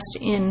not just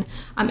in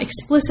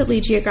explicitly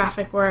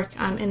geographic work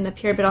in the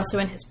period, but also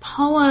in his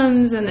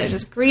poems. And there's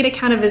this great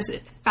account of his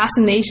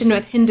fascination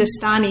with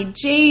Hindustani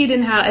jade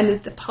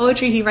and the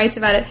poetry he writes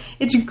about it.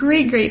 It's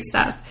great, great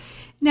stuff.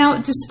 Now,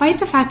 despite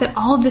the fact that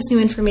all of this new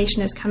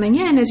information is coming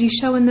in, as you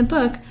show in the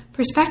book,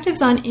 perspectives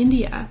on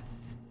India,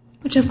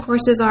 which of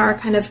course is our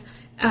kind of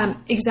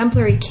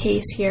exemplary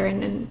case here,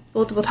 and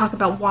we'll talk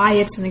about why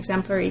it's an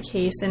exemplary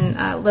case in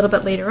a little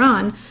bit later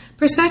on.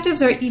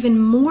 Perspectives are even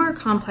more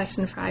complex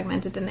and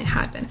fragmented than they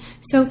had been.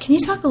 So can you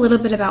talk a little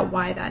bit about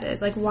why that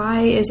is? Like,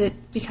 why is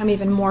it become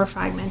even more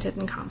fragmented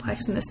and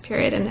complex in this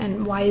period,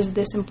 and why is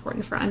this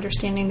important for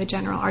understanding the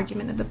general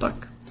argument of the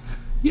book?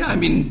 Yeah, I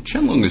mean,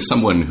 Qianlong is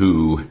someone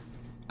who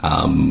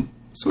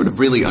sort of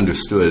really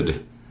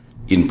understood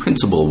in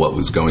principle what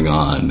was going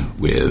on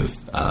with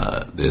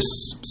this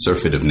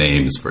surfeit of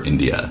names for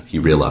India. He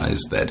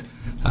realized that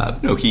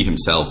he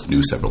himself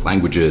knew several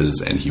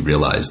languages, and he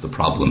realized the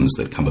problems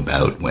that come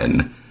about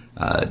when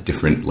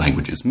different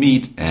languages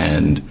meet.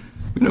 And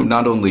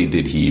not only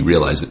did he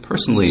realize it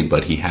personally,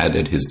 but he had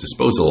at his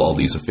disposal all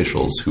these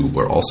officials who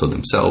were also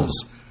themselves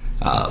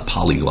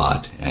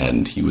polyglot,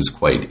 and he was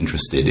quite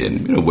interested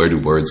in where do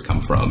words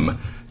come from,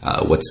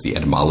 what's the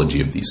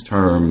etymology of these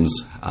terms,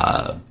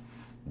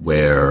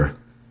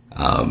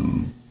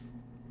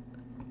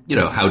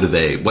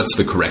 what's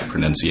the correct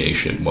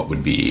pronunciation, what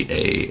would be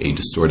a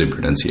distorted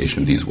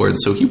pronunciation of these words.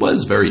 So he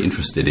was very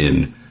interested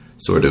in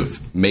sort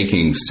of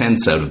making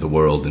sense out of the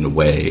world in a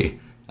way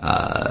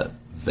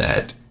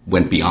that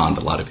went beyond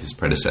a lot of his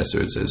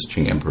predecessors as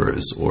Qing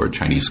emperors or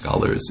Chinese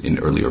scholars in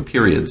earlier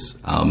periods.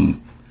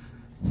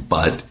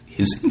 But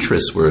his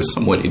interests were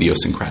somewhat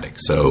idiosyncratic.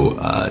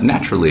 So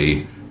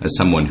naturally, as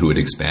someone who had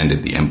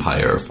expanded the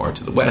empire far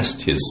to the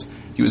west, he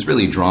was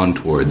really drawn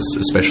towards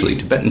especially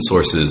Tibetan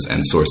sources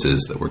and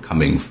sources that were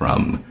coming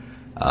from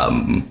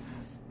the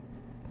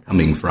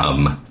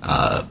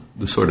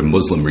sort of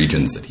Muslim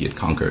regions that he had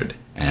conquered.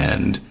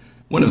 And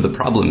one of the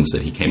problems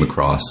that he came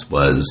across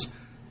was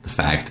the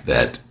fact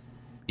that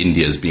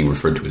India is being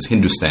referred to as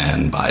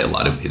Hindustan by a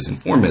lot of his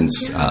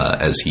informants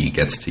as he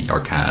gets to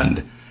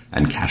Yarkand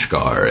and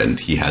Kashgar, and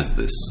he has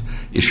this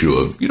issue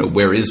of,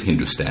 where is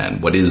Hindustan?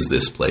 What is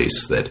this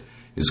place that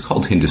is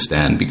called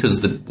Hindustan?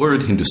 Because the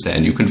word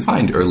Hindustan, you can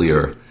find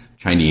earlier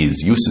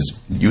Chinese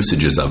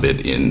usages of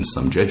it in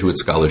some Jesuit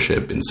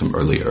scholarship, in some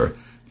earlier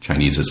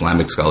Chinese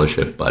Islamic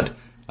scholarship, but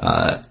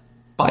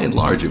by and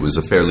large, it was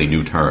a fairly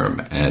new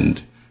term.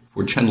 And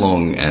for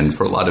Qianlong and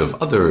for a lot of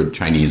other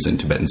Chinese and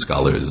Tibetan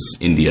scholars,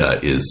 India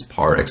is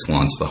par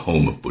excellence the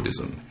home of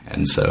Buddhism.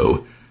 And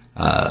so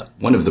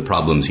one of the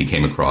problems he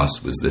came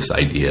across was this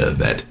idea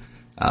that,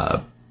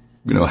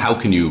 how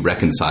can you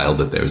reconcile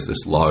that there's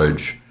this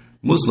large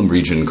Muslim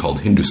region called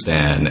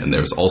Hindustan, and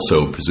there's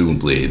also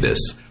presumably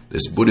this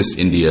Buddhist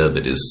India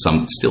that is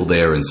still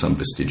there in some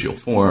vestigial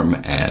form,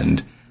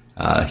 and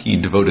he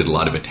devoted a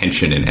lot of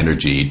attention and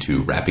energy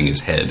to wrapping his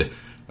head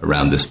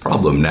around this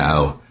problem.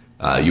 Now,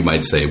 you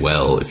might say,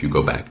 well, if you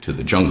go back to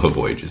the Zhenghe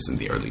voyages in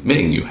the early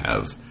Ming, you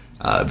have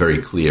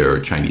very clear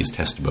Chinese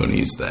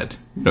testimonies that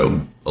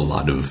a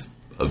lot of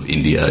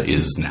India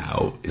is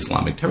now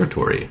Islamic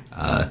territory.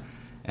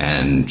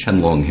 And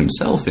Qianlong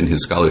himself in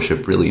his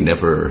scholarship really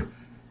never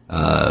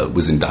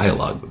was in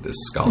dialogue with this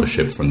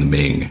scholarship from the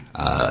Ming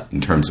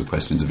in terms of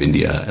questions of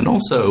India. And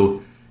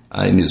also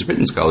in his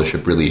written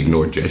scholarship really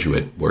ignored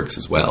Jesuit works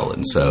as well.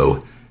 And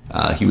so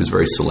he was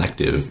very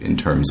selective in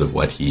terms of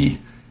what he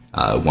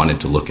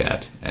wanted to look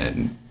at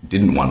and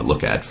didn't want to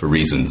look at for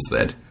reasons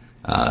that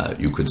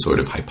you could sort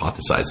of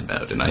hypothesize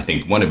about. And I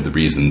think one of the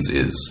reasons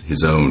is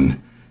his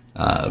own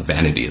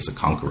vanity as a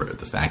conqueror,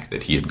 the fact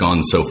that he had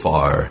gone so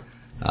far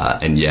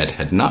and yet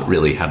had not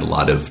really had a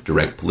lot of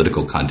direct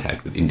political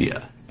contact with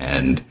India.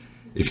 And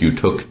if you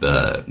took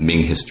the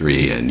Ming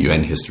history and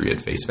Yuan history at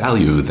face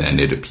value, then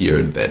it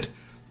appeared that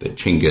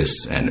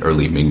Chinggis and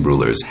early Ming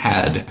rulers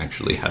had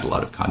actually had a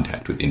lot of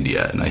contact with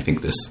India. And I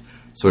think this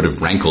sort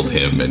of rankled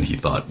him, and he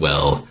thought,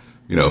 well,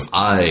 if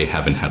I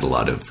haven't had a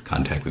lot of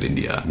contact with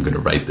India, I'm going to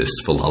write this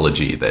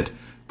philology that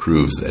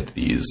proves that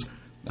these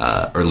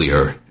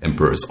earlier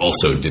emperors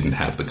also didn't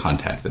have the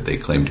contact that they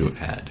claim to have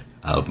had.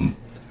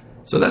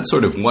 So that's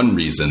sort of one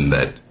reason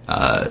that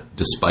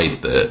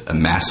despite a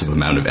massive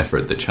amount of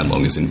effort that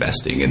Qianlong is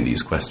investing in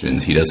these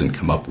questions, he doesn't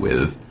come up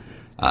with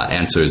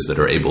answers that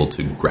are able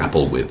to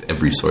grapple with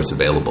every source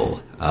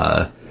available.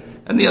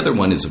 And the other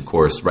one is, of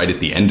course, right at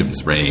the end of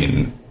his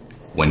reign,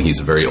 when he's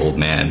a very old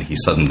man, he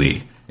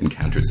suddenly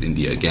encounters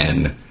India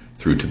again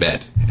through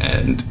Tibet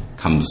and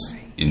comes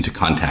into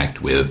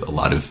contact with a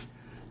lot of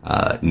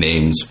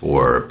names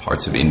for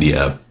parts of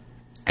India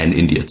and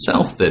India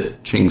itself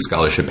that Qing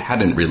scholarship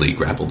hadn't really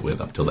grappled with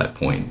up till that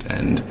point.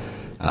 And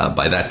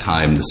by that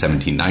time, the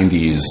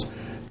 1790s,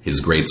 his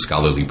great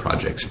scholarly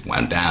projects have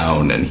wound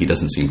down, and he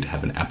doesn't seem to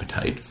have an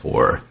appetite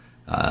for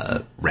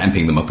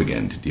ramping them up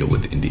again to deal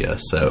with India.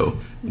 So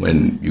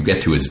when you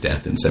get to his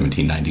death in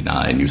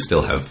 1799, you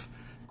still have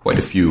quite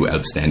a few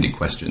outstanding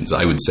questions.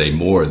 I would say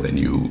more than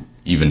you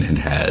even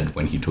had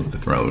when he took the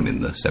throne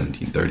in the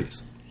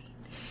 1730s.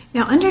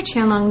 Now, under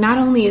Qianlong, not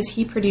only is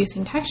he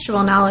producing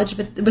textual knowledge,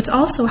 but what's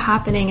also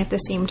happening at the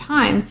same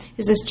time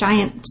is this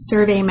giant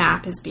survey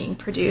map is being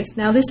produced.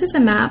 Now, this is a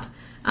map,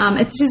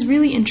 this is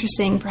really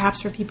interesting,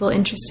 perhaps for people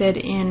interested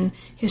in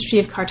history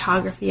of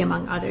cartography,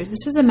 among others.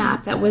 This is a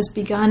map that was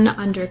begun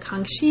under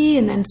Kangxi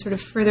and then sort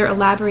of further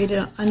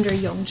elaborated under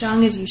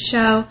Yongzheng, as you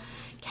show.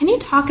 Can you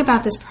talk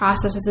about this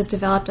process as it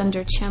developed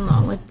under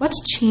Qianlong? Like,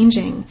 what's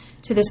changing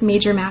to this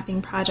major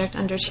mapping project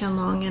under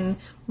Qianlong, and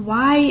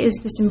why is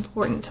this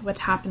important to what's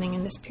happening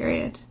in this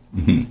period?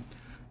 Mm-hmm.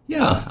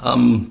 Yeah,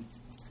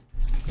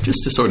 just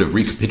to sort of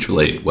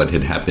recapitulate what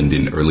had happened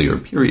in earlier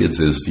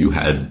periods is you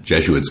had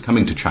Jesuits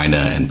coming to China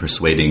and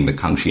persuading the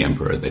Kangxi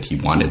emperor that he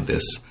wanted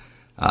this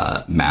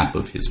map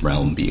of his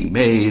realm being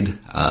made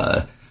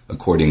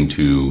according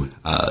to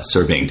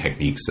surveying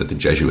techniques that the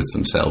Jesuits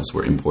themselves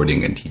were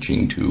importing and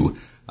teaching to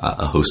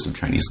a host of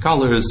Chinese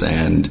scholars,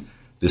 and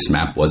this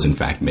map was in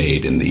fact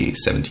made in the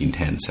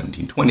 1710s,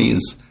 1720s,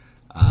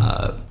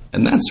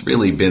 and that's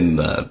really been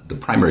the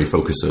primary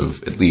focus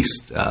of at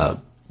least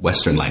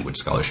Western language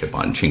scholarship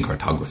on Qing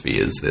cartography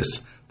is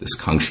this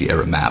Kangxi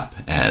era map.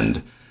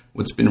 And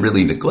what's been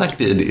really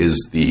neglected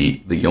is the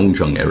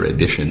Yongjung era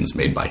editions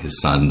made by his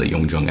son, the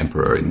Yongjung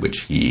Emperor, in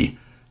which he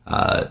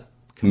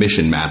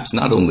commissioned maps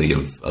not only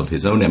of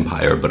his own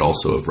empire, but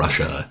also of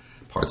Russia,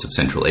 parts of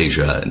Central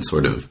Asia, and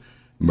sort of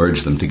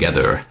merged them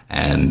together.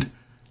 And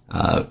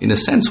in a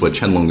sense, what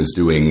Qianlong is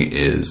doing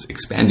is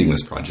expanding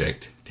this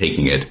project,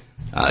 taking it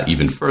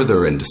even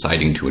further and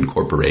deciding to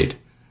incorporate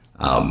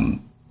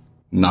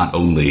not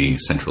only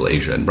Central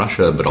Asia and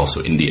Russia, but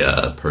also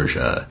India,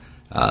 Persia,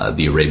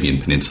 the Arabian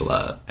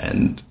Peninsula.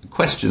 And a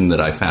question that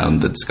I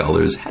found that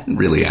scholars hadn't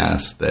really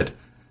asked that,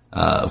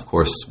 of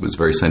course, was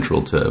very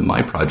central to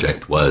my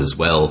project was,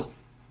 well,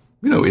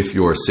 if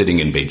you're sitting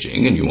in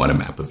Beijing and you want a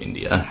map of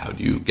India, how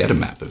do you get a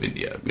map of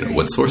India?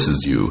 What sources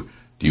do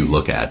you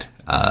look at?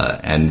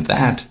 And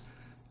that,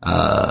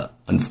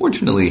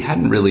 unfortunately,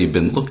 hadn't really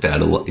been looked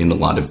at in a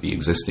lot of the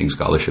existing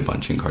scholarship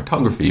on Qing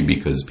cartography,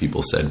 because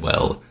people said,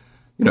 well,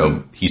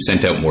 he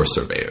sent out more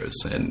surveyors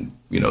and,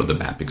 the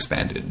map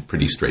expanded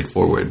pretty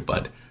straightforward.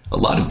 But a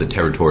lot of the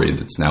territory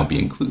that's now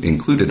being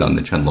included on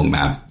the Qianlong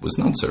map was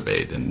not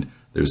surveyed, and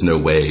there's no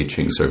way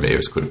Qing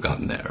surveyors could have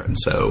gotten there. And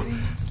so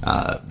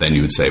then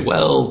you would say,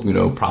 well,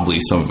 probably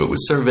some of it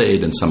was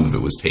surveyed and some of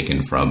it was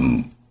taken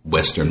from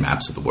Western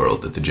maps of the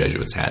world that the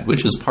Jesuits had,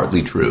 which is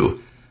partly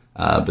true.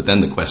 But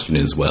then the question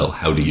is, well,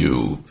 how do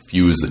you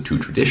fuse the two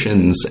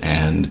traditions?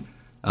 And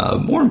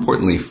more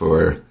importantly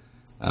for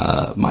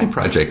my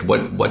project,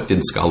 what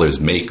did scholars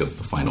make of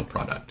the final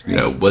product?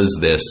 Was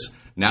this,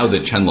 now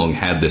that Qianlong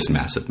had this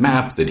massive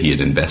map that he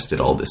had invested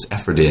all this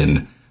effort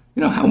in,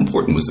 how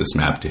important was this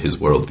map to his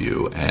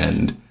worldview?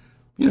 And,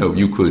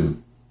 you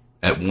could,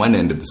 at one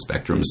end of the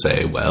spectrum,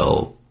 say,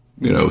 well,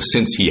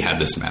 since he had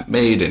this map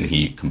made and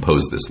he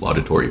composed this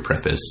laudatory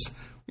preface,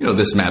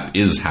 this map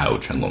is how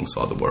Qianlong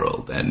saw the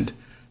world, and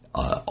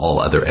all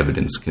other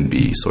evidence can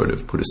be sort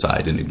of put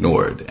aside and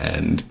ignored.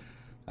 And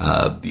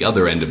the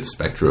other end of the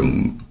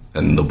spectrum,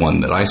 and the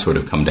one that I sort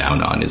of come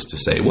down on, is to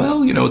say,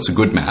 well, it's a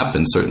good map,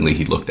 and certainly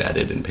he looked at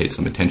it and paid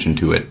some attention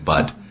to it,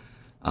 but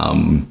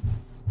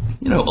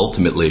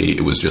ultimately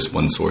it was just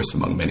one source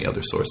among many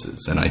other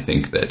sources. And I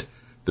think that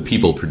the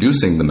people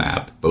producing the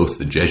map, both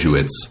the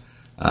Jesuits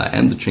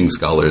and the Qing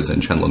scholars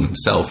and Qianlong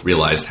himself,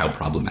 realized how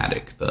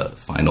problematic the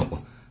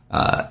final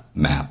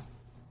map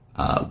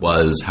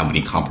was, how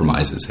many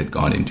compromises had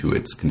gone into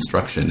its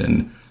construction.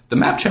 And the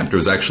map chapter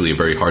was actually a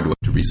very hard one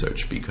to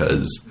research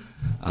because,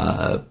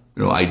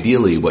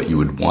 ideally what you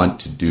would want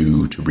to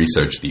do to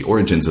research the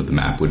origins of the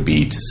map would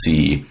be to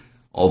see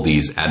all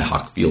these ad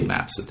hoc field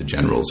maps that the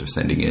generals are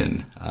sending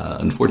in.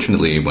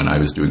 Unfortunately, when I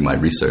was doing my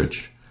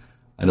research,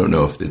 I don't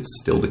know if it's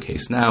still the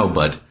case now,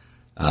 but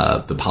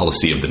the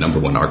policy of the No.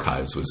 1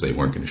 archives was they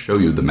weren't going to show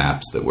you the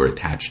maps that were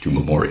attached to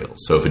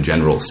memorials. So if a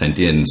general sent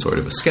in sort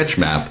of a sketch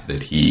map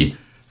that he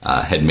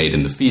had made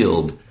in the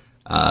field,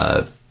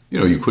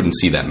 you couldn't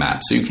see that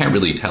map. So you can't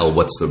really tell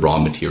what's the raw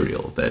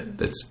material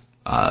that's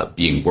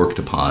being worked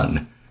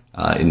upon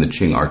in the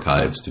Qing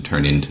archives to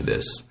turn into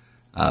this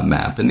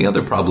map. And the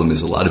other problem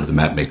is a lot of the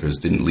map makers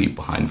didn't leave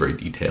behind very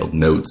detailed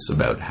notes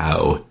about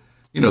how,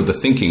 the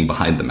thinking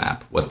behind the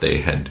map, what they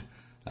had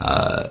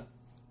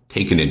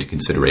taken into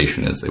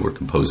consideration as they were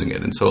composing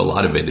it. And so a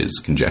lot of it is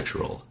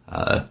conjectural.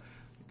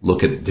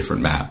 Look at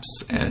different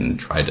maps and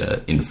try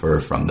to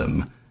infer from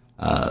them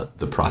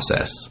the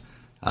process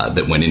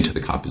that went into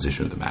the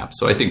composition of the map.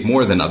 So I think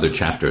more than other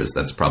chapters,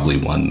 that's probably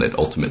one that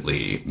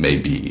ultimately may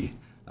be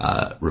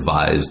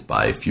revised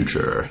by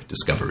future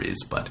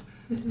discoveries. But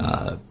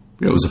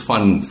it was a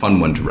fun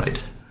one to write.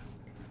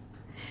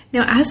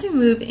 Now, as we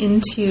move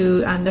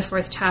into the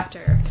fourth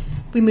chapter,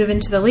 we move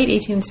into the late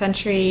 18th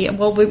century.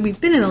 Well,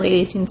 we've been in the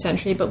late 18th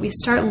century, but we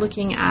start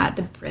looking at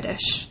the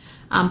British.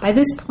 By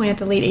this point, at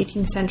the late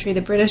 18th century,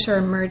 the British are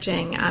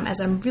emerging as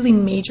a really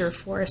major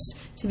force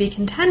to be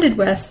contended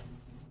with.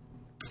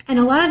 And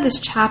a lot of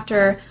this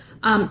chapter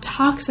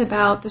talks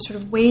about the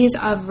sort of ways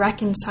of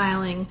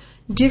reconciling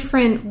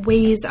different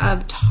ways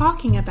of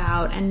talking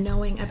about and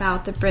knowing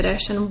about the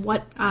British, and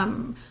what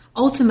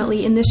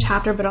ultimately in this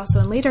chapter, but also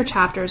in later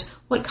chapters,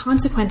 what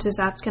consequences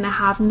that's going to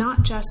have,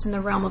 not just in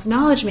the realm of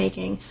knowledge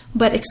making,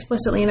 but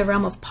explicitly in the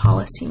realm of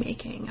policy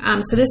making.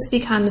 So this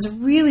becomes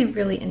really,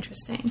 really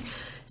interesting.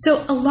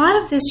 So a lot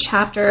of this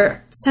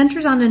chapter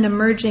centers on an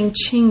emerging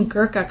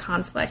Qing-Gurkha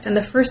conflict and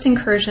the first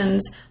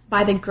incursions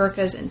by the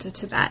Gurkhas into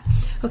Tibet.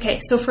 Okay,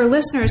 so for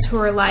listeners who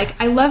are like,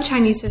 I love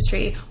Chinese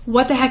history,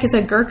 what the heck is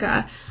a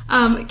Gurkha?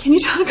 Can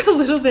you talk a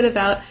little bit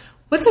about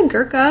what's a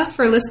Gurkha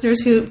for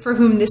listeners for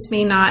whom this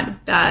may not,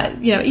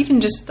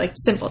 even just like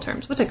simple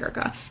terms, what's a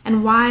Gurkha?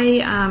 And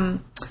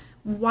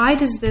why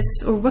does this,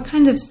 or what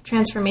kind of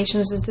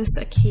transformations does this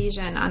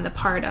occasion on the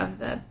part of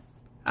the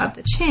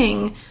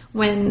Qing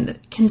when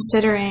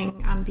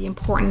considering the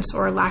importance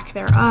or lack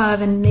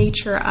thereof and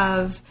nature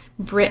of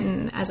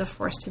Britain as a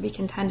force to be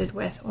contended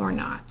with or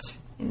not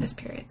in this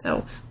period?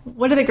 So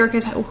what are the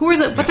Gurkhas?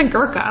 What's a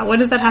Gurkha? What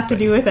does that have to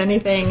do with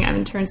anything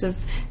in terms of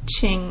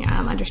Qing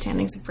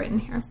understandings of Britain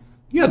here?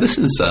 Yeah, this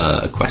is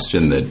a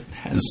question that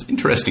has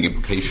interesting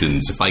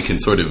implications. If I can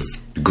sort of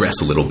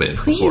digress a little bit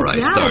before I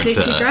start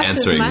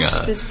answering.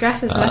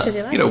 Digress as much as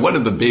you like. One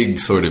of the big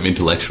sort of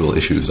intellectual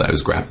issues I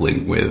was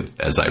grappling with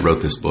as I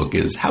wrote this book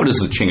is, how does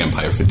the Qing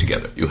Empire fit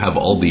together? You have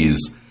all these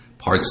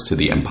parts to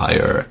the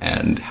empire,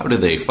 and how do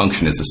they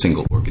function as a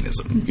single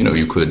organism?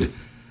 You could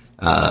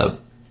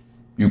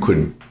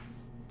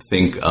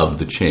think of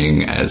the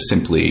Qing as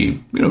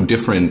simply,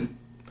 different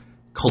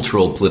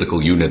cultural,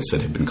 political units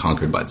that have been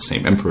conquered by the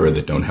same emperor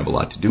that don't have a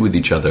lot to do with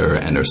each other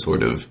and are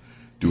sort of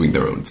doing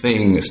their own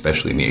thing,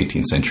 especially in the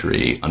 18th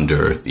century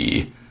under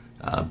the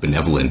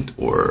benevolent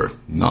or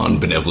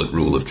non-benevolent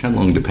rule of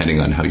Qianlong, depending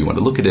on how you want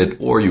to look at it.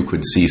 Or you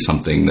could see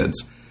something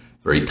that's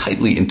very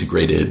tightly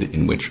integrated,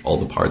 in which all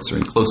the parts are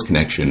in close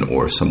connection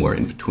or somewhere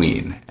in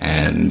between.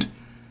 And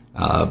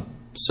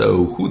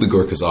so who the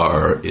Gurkhas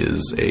are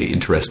is a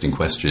interesting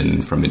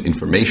question from an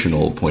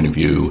informational point of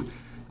view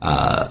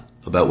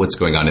about what's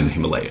going on in the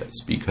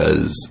Himalayas,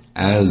 because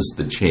as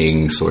the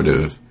Qing sort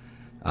of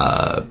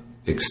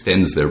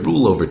extends their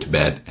rule over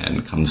Tibet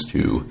and comes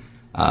to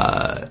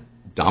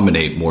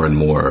dominate more and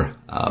more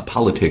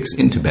politics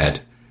in Tibet,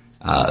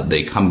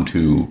 they come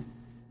to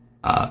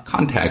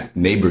contact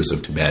neighbors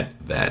of Tibet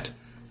that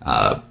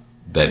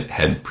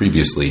had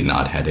previously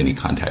not had any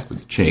contact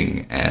with the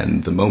Qing.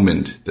 And the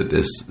moment that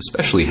this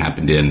especially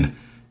happened in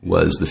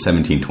was the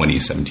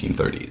 1720s,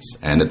 1730s.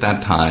 And at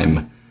that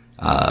time,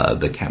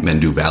 the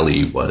Kathmandu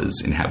Valley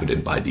was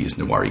inhabited by these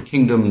Newari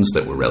kingdoms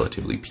that were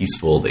relatively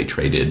peaceful. They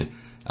traded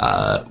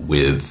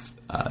with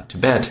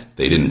Tibet.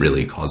 They didn't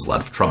really cause a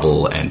lot of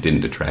trouble and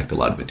didn't attract a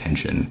lot of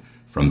attention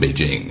from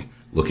Beijing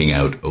looking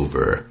out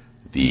over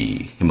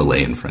the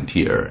Himalayan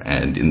frontier.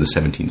 And in the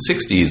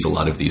 1760s, a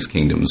lot of these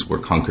kingdoms were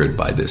conquered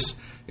by this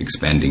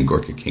expanding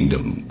Gorkha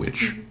kingdom,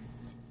 which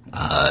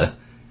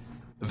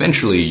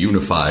eventually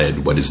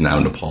unified what is now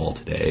Nepal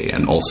today,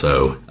 and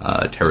also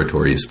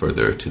territories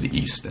further to the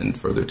east and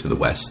further to the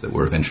west that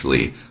were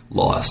eventually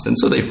lost. And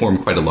so they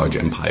formed quite a large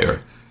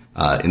empire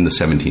in the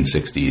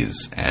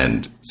 1760s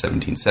and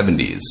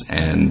 1770s.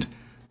 And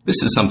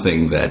this is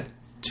something that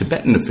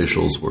Tibetan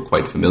officials were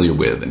quite familiar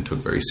with and took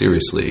very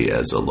seriously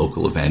as a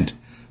local event.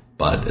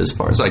 But as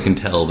far as I can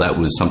tell, that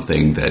was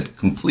something that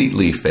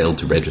completely failed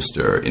to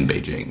register in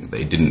Beijing.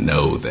 They didn't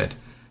know that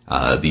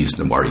these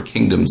Newari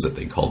kingdoms that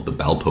they called the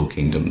Balpo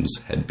kingdoms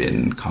had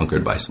been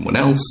conquered by someone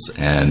else,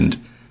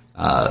 and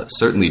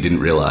certainly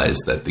didn't realize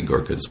that the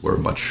Gurkhas were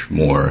much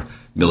more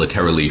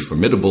militarily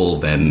formidable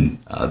than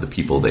the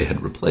people they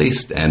had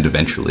replaced, and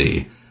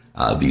eventually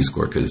these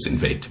Gurkhas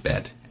invade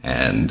Tibet.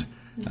 And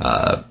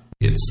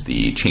it's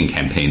the Qing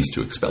campaigns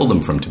to expel them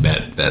from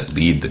Tibet that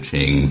lead the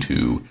Qing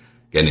to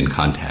get in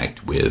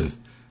contact with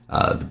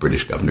the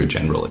British Governor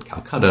General at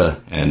Calcutta,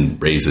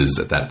 and raises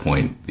at that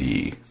point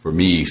the, for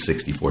me,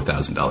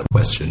 $64,000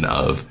 question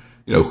of,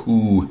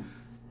 who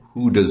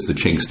does the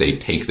Qing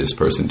state take this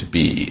person to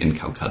be in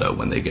Calcutta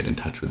when they get in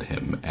touch with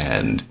him?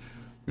 And,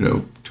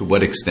 to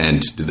what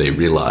extent do they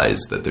realize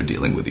that they're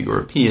dealing with a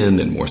European,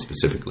 and more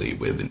specifically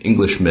with an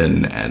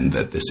Englishman, and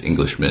that this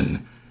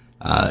Englishman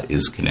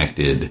is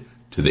connected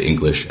to the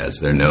English as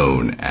they're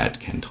known at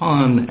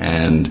Canton,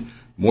 and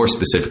more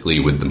specifically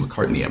with the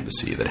Macartney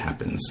embassy that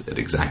happens at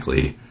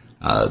exactly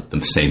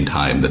the same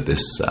time that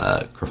this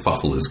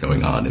kerfuffle is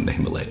going on in the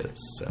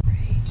Himalayas.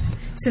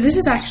 So this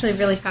is actually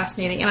really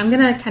fascinating, and I'm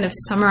going to kind of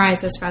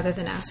summarize this rather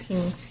than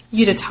asking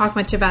you to talk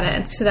much about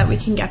it, so that we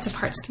can get to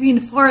parts 3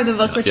 and 4 of the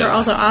book, which are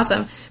also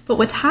awesome. But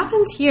what's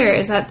happened here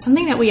is that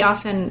something that we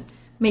often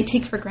may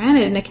take for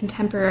granted in a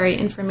contemporary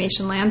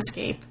information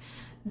landscape,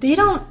 they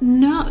don't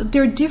know.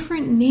 There are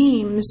different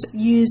names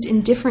used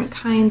in different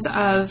kinds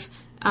of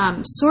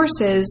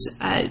sources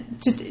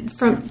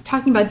from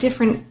talking about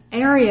different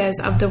areas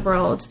of the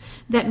world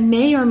that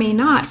may or may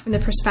not, from the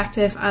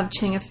perspective of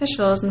Qing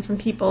officials and from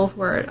people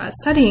who are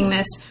studying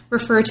this,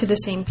 refer to the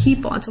same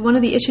people. And so one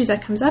of the issues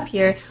that comes up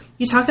here,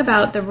 you talk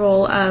about the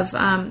role of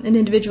an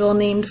individual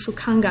named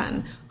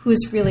Fukangan, who's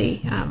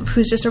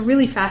just a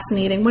really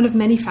fascinating, one of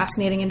many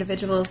fascinating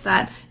individuals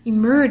that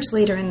emerge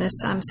later in this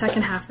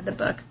second half of the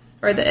book,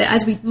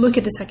 as we look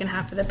at the second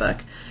half of the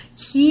book.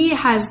 He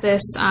has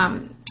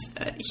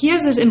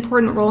this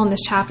important role in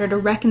this chapter to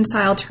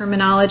reconcile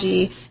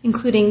terminology,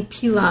 including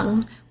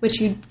Pilang,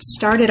 which you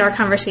started our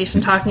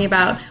conversation talking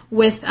about,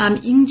 with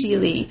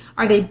Ingjili.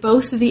 Are they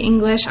both the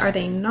English? Are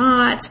they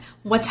not?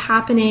 What's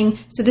happening?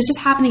 So this is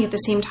happening at the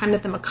same time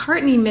that the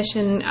Macartney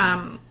mission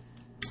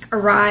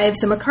arrives.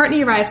 So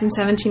Macartney arrives in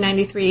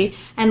 1793,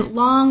 and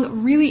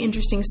long, really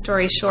interesting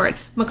story short,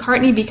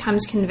 Macartney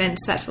becomes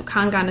convinced that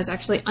Fukangan is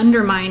actually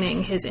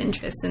undermining his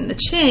interests in the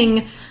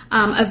Qing.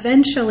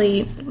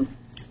 Eventually,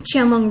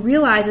 Qianlong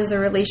realizes the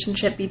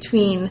relationship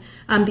between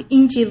the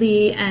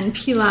Ingjili and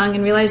Pilang,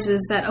 and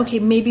realizes that, okay,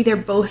 maybe they're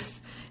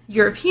both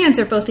Europeans,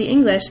 they're both the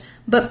English,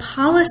 but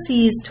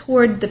policies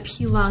toward the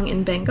Pilang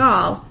in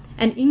Bengal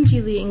and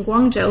Ingjili in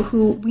Guangzhou,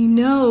 who we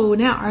know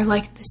now are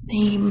like the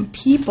same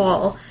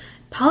people,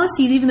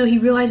 policies, even though he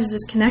realizes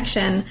this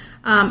connection,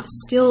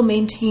 still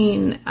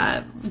maintain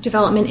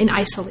development in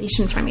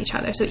isolation from each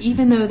other. So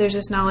even though there's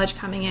this knowledge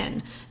coming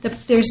in,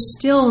 there's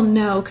still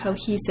no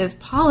cohesive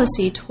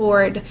policy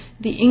toward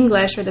the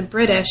English or the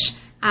British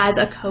as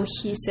a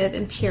cohesive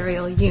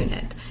imperial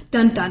unit.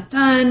 Dun, dun,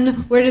 dun.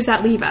 Where does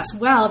that leave us?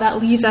 Well, that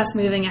leaves us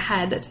moving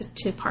ahead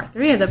to part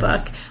 3 of the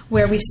book,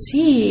 where we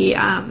see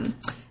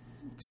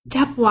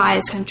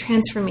stepwise kind of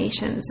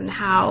transformations and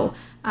how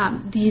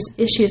these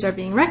issues are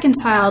being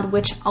reconciled,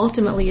 which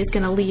ultimately is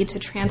going to lead to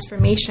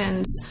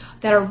transformations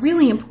that are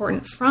really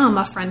important from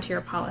a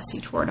frontier policy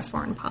toward a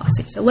foreign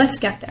policy. So let's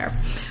get there.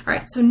 All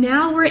right, so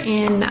now we're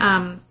in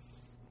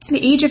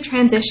the age of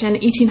transition,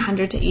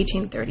 1800 to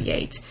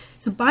 1838.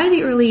 So by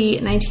the early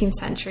 19th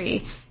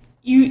century,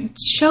 you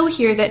show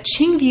here that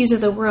Qing views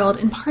of the world,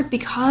 in part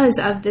because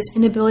of this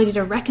inability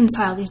to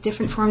reconcile these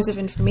different forms of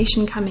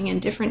information coming in,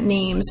 different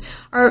names,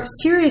 are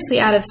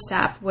seriously out of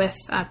step with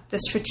the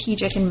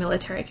strategic and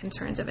military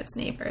concerns of its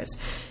neighbors.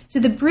 So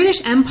the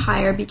British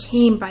Empire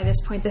became, by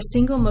this point, the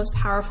single most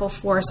powerful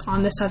force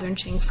on the southern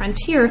Qing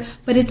frontier,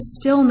 but it's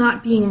still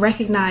not being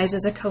recognized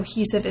as a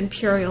cohesive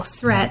imperial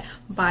threat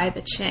by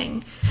the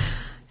Qing.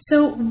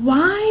 So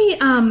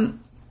why...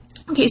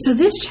 Okay, so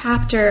this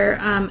chapter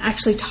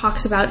actually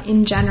talks about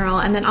in general,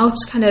 and then I'll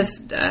just kind of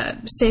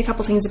say a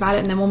couple things about it,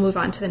 and then we'll move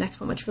on to the next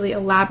one, which really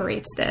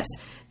elaborates this.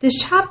 This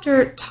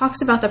chapter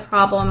talks about the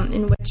problem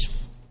in which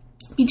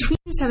between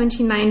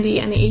 1790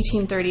 and the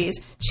 1830s,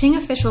 Qing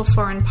official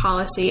foreign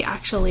policy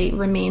actually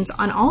remains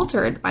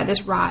unaltered by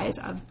this rise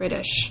of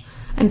British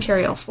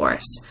imperial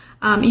force.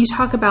 You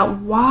talk about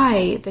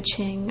why the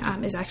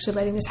Qing is actually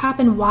letting this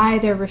happen, why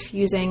they're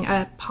refusing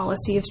a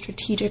policy of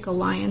strategic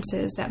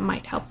alliances that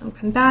might help them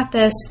combat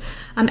this,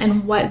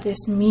 and what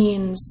this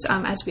means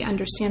as we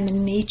understand the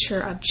nature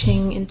of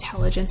Qing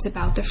intelligence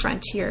about the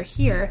frontier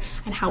here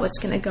and how it's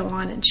going to go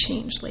on and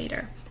change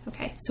later.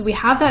 Okay, so we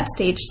have that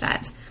stage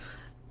set.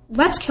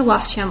 Let's kill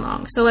off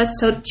Qianlong. So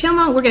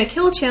Qianlong, we're going to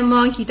kill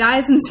Qianlong. He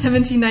dies in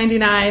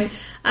 1799.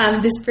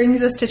 This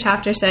brings us to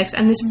chapter 6,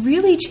 and this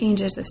really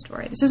changes the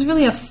story. This is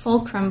really a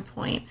fulcrum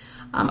point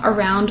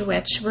around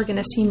which we're going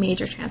to see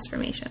major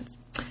transformations.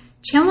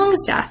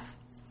 Qianlong's death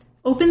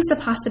opens the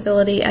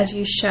possibility, as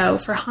you show,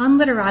 for Han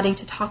literati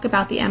to talk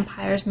about the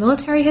empire's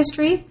military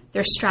history,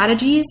 their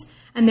strategies,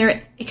 and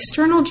their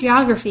external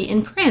geography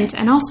in print,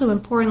 and also,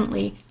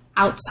 importantly,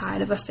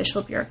 outside of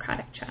official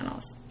bureaucratic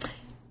channels.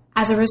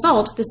 As a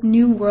result, this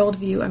new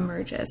worldview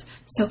emerges.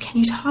 So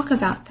can you talk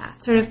about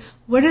that? Sort of,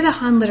 what are the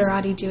Han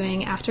literati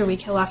doing after we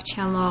kill off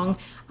Qianlong?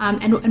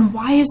 And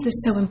why is this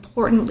so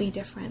importantly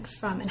different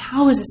from, and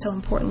how is it so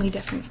importantly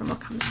different from what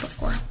comes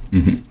before?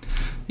 Mm-hmm.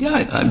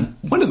 Yeah,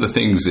 one of the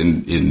things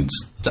in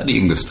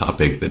studying this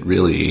topic that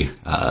really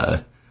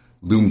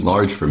loomed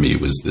large for me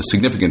was the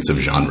significance of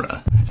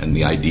genre and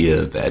the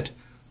idea that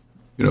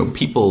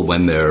people,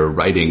 when they're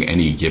writing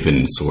any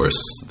given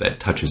source that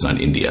touches on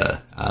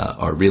India,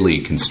 are really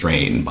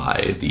constrained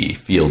by the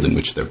field in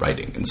which they're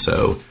writing. And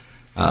so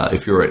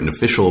if you're an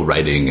official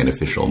writing an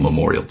official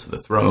memorial to the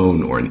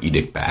throne or an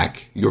edict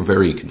back, you're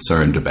very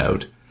concerned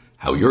about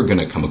how you're going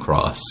to come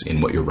across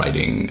in what you're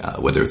writing,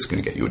 whether it's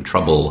going to get you in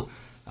trouble.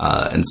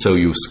 And so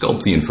you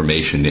sculpt the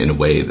information in a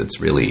way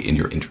that's really in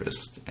your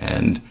interest.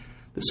 And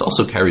this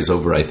also carries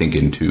over, I think,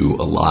 into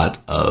a lot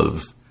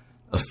of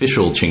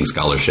official Qing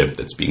scholarship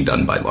that's being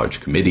done by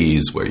large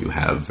committees where you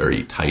have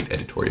very tight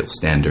editorial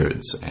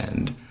standards.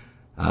 And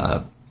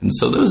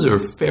so those are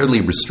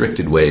fairly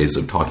restricted ways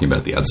of talking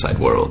about the outside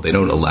world. They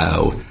don't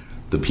allow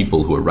the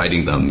people who are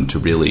writing them to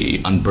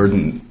really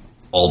unburden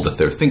all that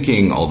they're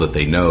thinking, all that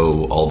they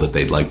know, all that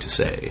they'd like to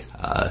say.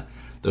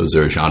 Those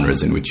are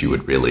genres in which you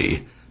would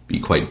really be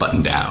quite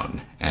buttoned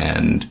down.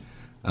 And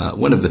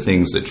one of the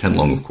things that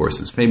Qianlong, of course,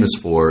 is famous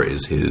for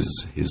is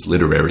his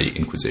literary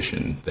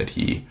inquisition that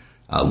he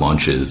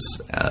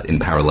launches in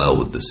parallel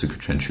with the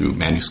Sukhu-Chenshu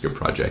manuscript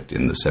project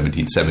in the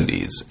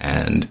 1770s.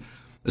 And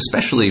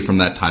especially from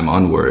that time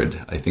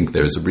onward, I think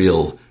there's a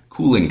real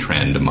cooling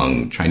trend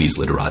among Chinese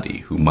literati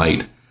who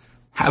might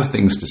have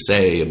things to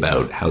say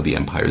about how the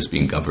empire is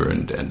being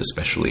governed, and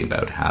especially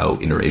about how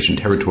inter-Asian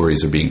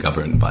territories are being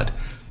governed, but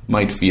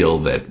might feel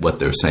that what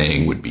they're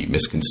saying would be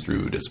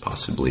misconstrued as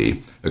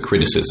possibly a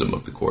criticism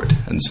of the court.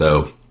 And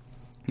so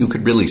you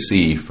could really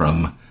see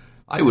from,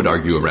 I would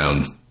argue,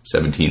 around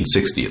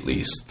 1760 at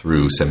least,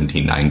 through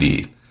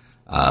 1790,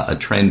 a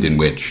trend in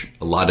which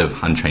a lot of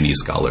Han Chinese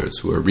scholars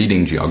who are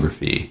reading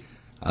geography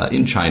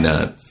in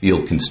China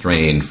feel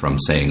constrained from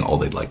saying all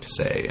they'd like to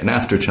say. And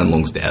after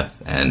Qianlong's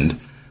death and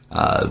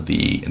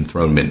the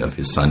enthronement of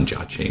his son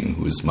Jia Qing,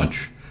 who is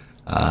much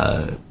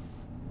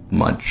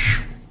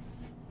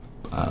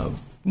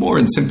more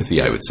in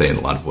sympathy, I would say, in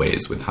a lot of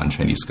ways with Han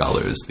Chinese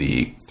scholars,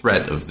 the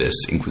threat of this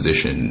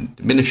inquisition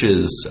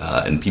diminishes,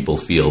 and people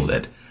feel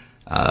that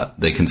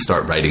they can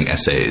start writing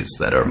essays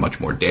that are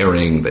much more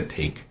daring, that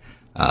take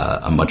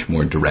a much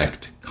more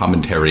direct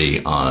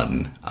commentary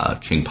on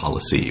Qing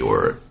policy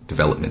or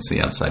developments in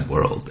the outside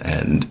world.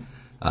 And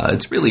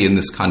it's really in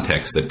this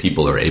context that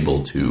people are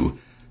able to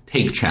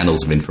take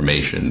channels of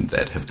information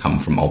that have come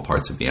from all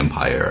parts of the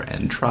empire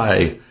and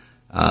try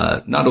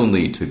not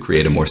only to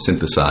create a more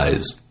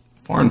synthesized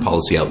foreign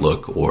policy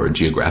outlook or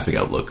geographic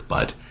outlook,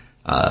 but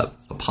a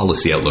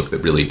policy outlook that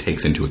really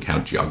takes into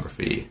account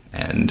geography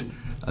and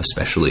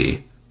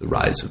especially the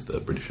rise of the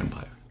British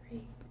Empire.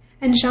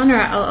 And genre,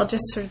 I'll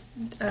just sort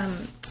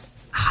of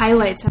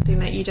highlight something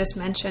that you just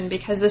mentioned,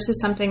 because this is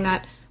something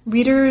that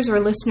readers or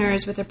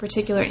listeners with a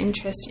particular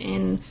interest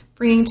in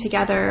bringing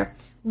together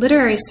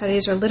literary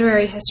studies or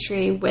literary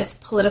history with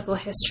political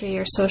history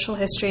or social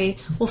history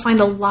will find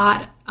a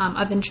lot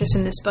of interest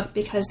in this book,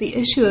 because the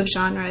issue of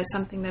genre is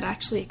something that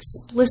actually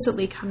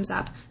explicitly comes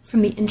up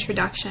from the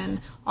introduction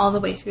all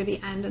the way through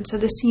the end. And so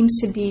this seems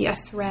to be a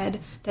thread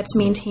that's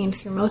maintained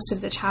through most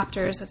of the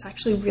chapters that's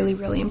actually really,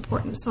 really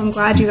important. So I'm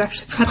glad you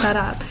actually brought that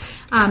up.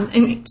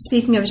 And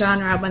speaking of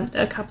genre,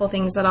 a couple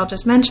things that I'll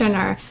just mention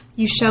are,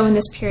 you show in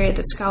this period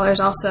that scholars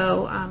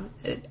also,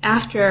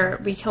 after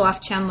we kill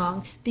off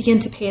Qianlong, begin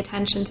to pay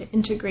attention to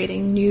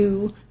integrating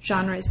new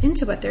genres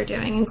into what they're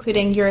doing,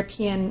 including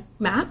European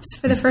maps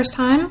for the first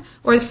time,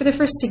 or for the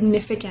first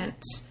significant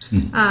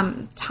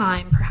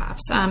time,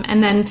 perhaps.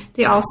 And then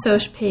they also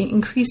pay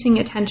increasing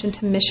attention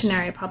to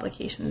missionary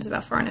publications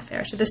about foreign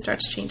affairs. So this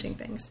starts changing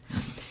things.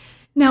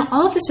 Now,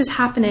 all of this is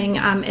happening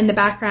in the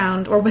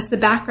background, or with the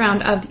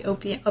background of the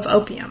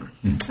opium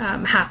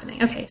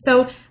happening. Okay,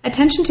 so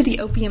attention to the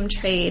opium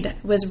trade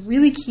was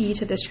really key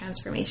to this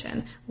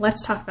transformation.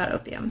 Let's talk about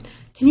opium.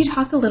 Can you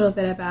talk a little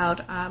bit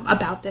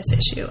about this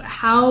issue?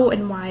 How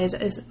and why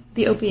is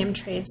the opium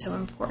trade so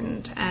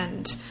important,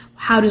 and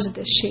how does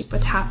this shape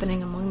what's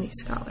happening among these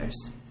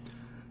scholars?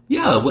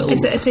 Yeah, well,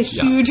 it's a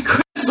huge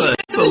question.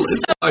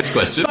 It's a large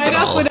question. Bite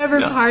off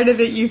whatever part of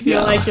it you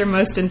feel like you're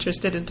most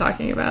interested in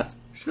talking about.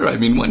 Sure. I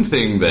mean, one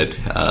thing that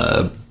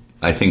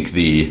I think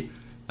the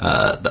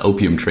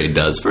opium trade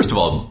does, first of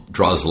all,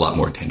 draws a lot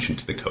more attention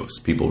to the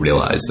coast. People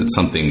realize that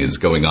something is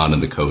going on in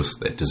the coast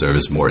that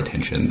deserves more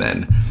attention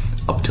than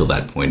up till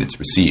that point it's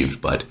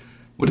received. But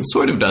what it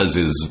sort of does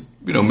is,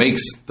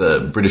 makes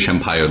the British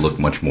Empire look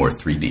much more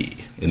 3D,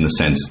 in the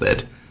sense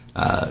that,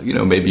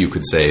 maybe you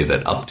could say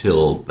that up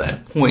till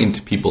that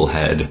point, people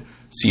had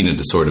seen it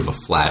as sort of a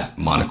flat,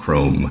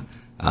 monochrome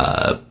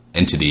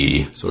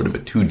entity, sort of a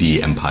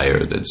 2D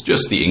empire that's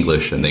just the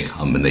English, and they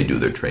come and they do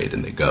their trade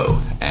and they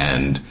go.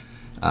 And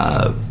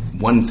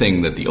one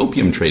thing that the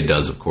opium trade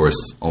does, of course,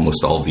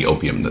 almost all of the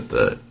opium that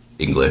the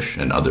English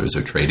and others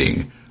are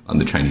trading on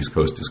the Chinese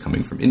coast is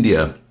coming from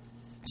India.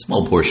 A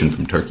small portion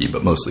from Turkey,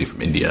 but mostly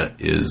from India,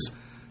 is,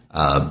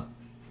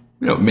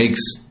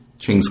 makes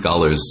Qing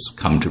scholars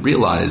come to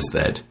realize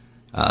that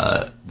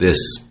this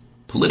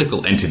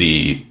political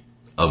entity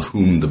of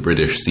whom the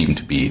British seem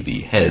to be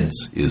the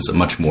heads is a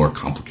much more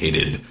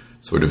complicated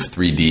sort of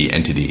 3D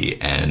entity.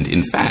 And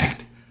in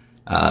fact,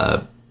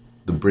 the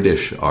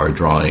British are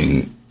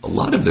drawing a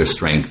lot of their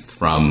strength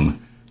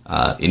from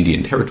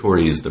Indian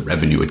territories, the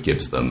revenue it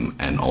gives them,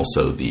 and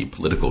also the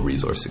political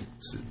resources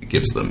it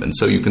gives them. And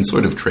so you can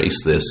sort of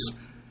trace this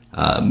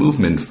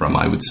movement from,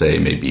 I would say,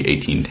 maybe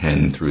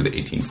 1810 through the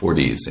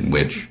 1840s, in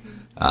which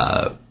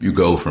you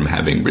go from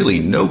having really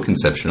no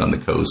conception on the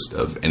coast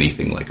of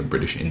anything like a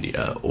British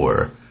India,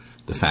 or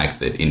the fact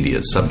that India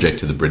is subject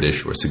to the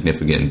British or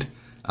significant,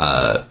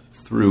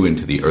 through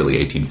into the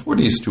early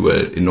 1840s to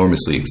an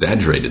enormously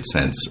exaggerated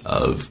sense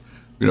of,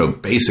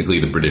 basically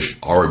the British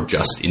are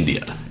just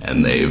India,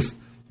 and they've,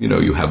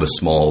 you have a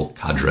small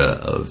cadre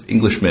of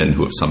Englishmen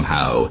who have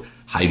somehow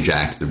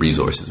hijacked the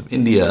resources of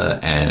India,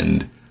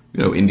 and,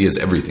 India's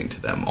everything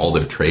to them. All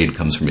their trade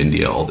comes from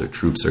India, all their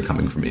troops are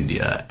coming from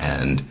India,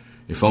 and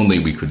if only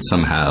we could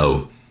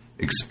somehow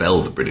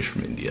expel the British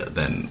from India,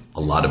 then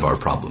a lot of our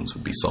problems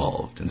would be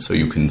solved. And so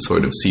you can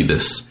sort of see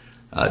this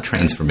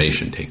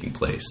transformation taking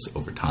place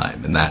over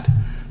time. And that,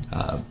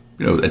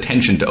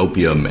 attention to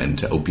opium and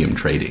to opium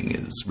trading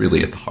is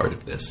really at the heart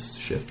of this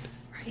shift.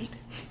 Right.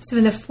 So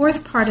in the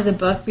fourth part of the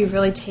book, we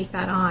really take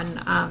that on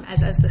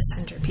as the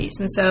centerpiece.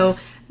 And so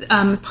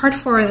part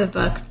 4 of the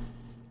book,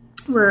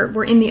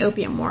 we're in the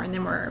Opium War, and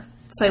then we're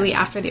slightly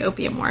after the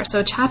Opium War.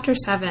 So chapter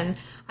 7,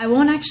 I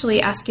won't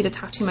actually ask you to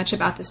talk too much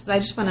about this, but I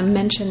just want to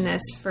mention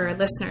this for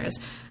listeners.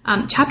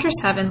 Chapter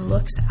 7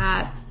 looks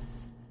at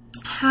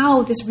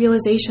how this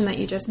realization that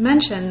you just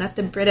mentioned, that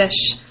the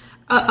British,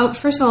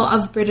 first of all,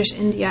 of British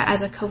India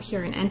as a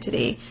coherent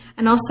entity,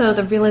 and also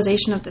the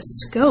realization of the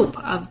scope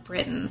of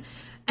Britain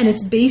and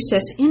its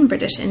basis in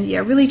British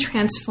India, really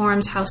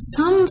transforms how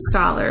some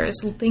scholars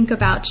think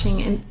about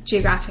Qing and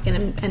geographic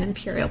and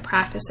imperial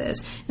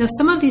practices. Now,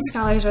 some of these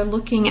scholars are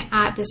looking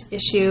at this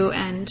issue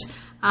and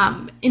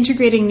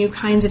integrating new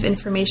kinds of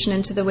information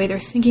into the way they're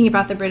thinking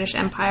about the British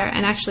Empire,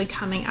 and actually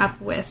coming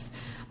up with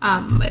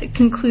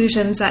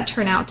conclusions that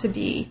turn out to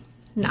be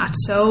not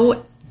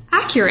so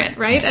accurate,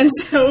 right? And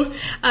so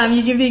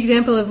you give the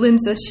example of Lin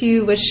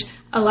Zexu, which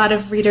a lot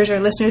of readers or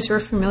listeners who are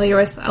familiar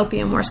with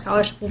Opium War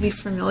scholarship will be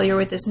familiar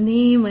with this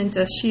name, Lin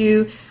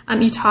Zexu.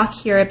 You talk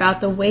here about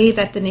the way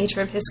that the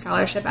nature of his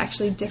scholarship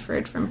actually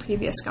differed from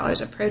previous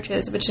scholars'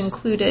 approaches, which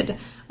included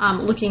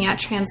looking at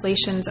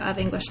translations of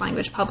English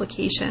language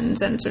publications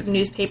and sort of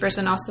newspapers,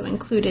 and also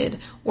included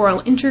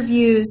oral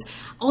interviews.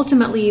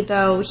 Ultimately,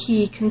 though,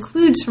 he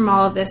concludes from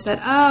all of this that,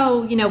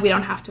 we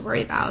don't have to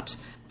worry about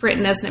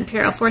Britain as an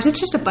imperial force. It's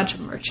just a bunch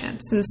of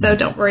merchants, and so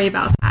don't worry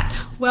about that.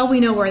 Well, we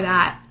know where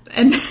that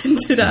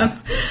ended up.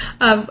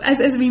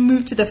 As we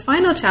move to the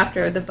final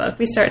chapter of the book,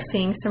 we start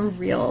seeing some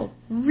real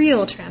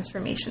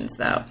transformations,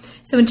 though.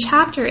 So in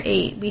chapter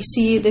 8, we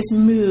see this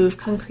move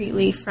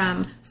concretely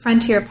from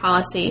frontier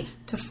policy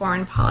to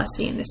foreign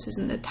policy, and this is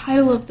in the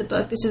title of the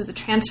book. This is the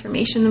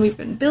transformation that we've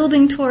been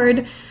building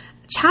toward.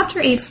 Chapter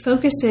 8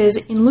 focuses,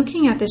 in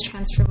looking at this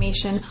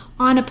transformation,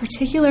 on a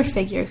particular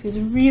figure who's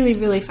really,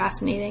 really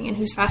fascinating, and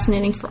who's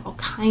fascinating for all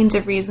kinds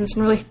of reasons,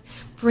 and really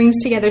brings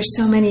together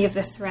so many of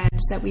the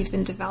threads that we've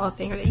been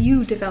developing, or that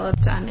you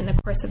developed in the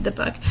course of the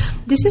book.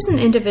 This is an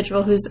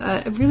individual who's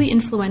a really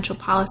influential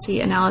policy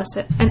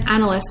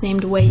analyst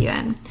named Wei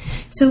Yuan.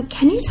 So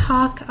can you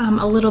talk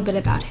a little bit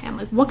about him?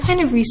 Like, what kind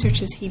of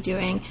research is he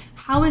doing?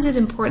 How is it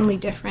importantly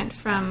different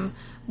from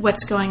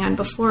what's going on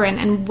before,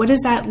 and what does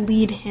that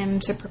lead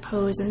him to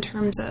propose in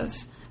terms of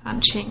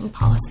Qing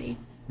policy?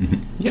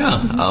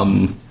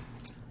 Mm-hmm.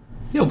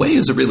 Wei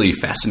is a really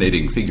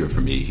fascinating figure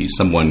for me. He's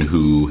someone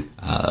who,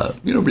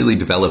 really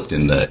developed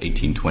in the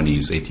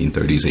 1820s,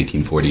 1830s,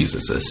 1840s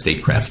as a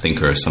statecraft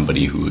thinker,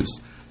 somebody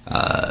who's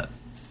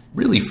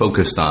really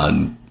focused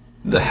on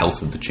the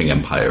health of the Qing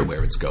Empire,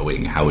 where it's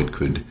going, how it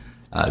could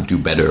do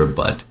better,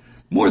 but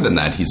more than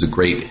that, he's a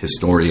great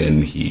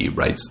historian. He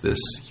writes this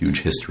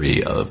huge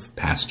history of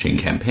past Qing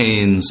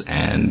campaigns,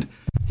 and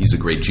he's a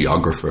great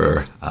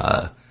geographer,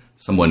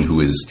 someone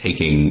who is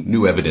taking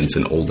new evidence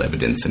and old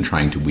evidence and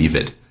trying to weave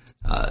it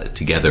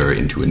together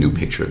into a new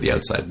picture of the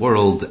outside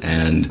world.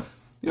 And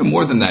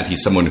more than that,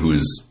 he's someone who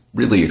is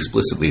really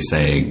explicitly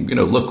saying,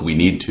 look, we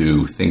need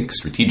to think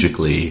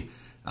strategically,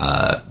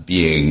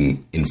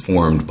 being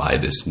informed by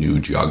this new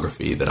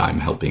geography that I'm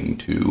helping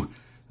to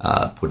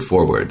put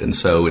forward. And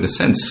so, in a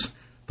sense,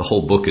 the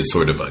whole book is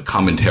sort of a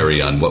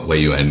commentary on what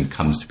Wei Yuan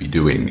comes to be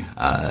doing.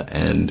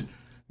 And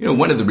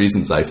one of the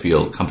reasons I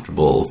feel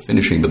comfortable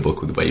finishing the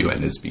book with Wei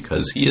Yuan is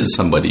because he is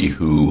somebody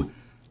who,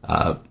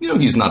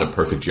 he's not a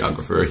perfect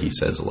geographer. He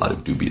says a lot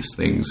of dubious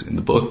things in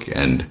the book,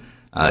 and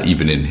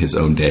even in his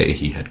own day,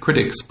 he had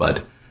critics.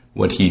 But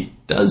what he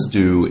does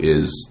do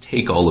is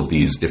take all of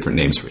these different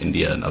names for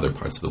India and other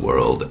parts of the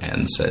world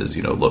and says,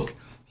 look,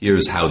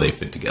 here's how they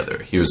fit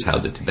together. Here's how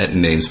the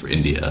Tibetan names for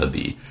India,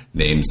 the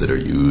names that are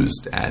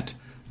used at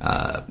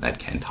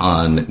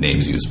Canton,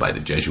 names used by the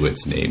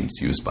Jesuits, names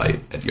used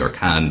at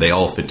Yarkand, they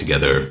all fit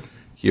together.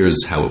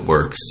 Here's how it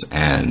works.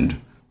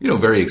 And,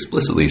 very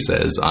explicitly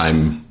says,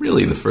 I'm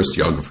really the first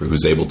geographer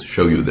who's able to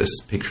show you this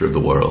picture of the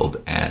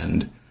world.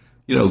 And,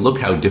 look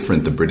how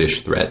different the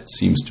British threat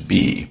seems to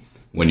be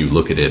when you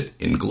look at it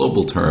in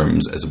global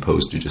terms, as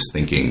opposed to just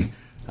thinking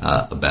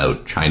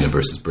about China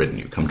versus Britain.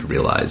 You come to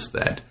realize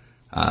that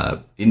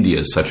India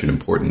is such an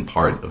important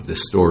part of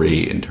this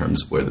story in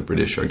terms of where the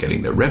British are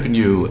getting their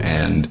revenue,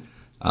 and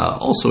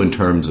also in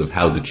terms of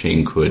how the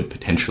Qing could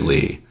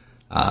potentially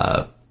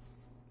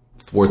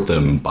thwart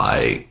them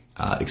by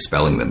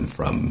expelling them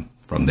from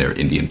their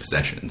Indian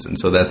possessions. And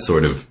so that's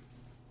sort of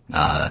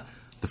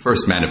the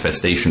first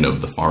manifestation of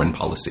the foreign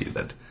policy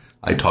that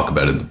I talk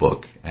about in the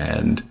book.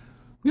 And,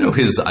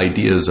 his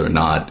ideas are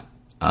not,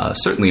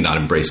 certainly not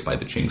embraced by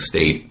the Qing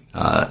state,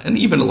 and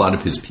even a lot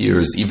of his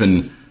peers,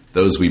 even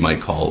those we might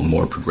call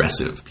more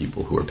progressive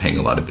people who are paying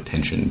a lot of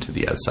attention to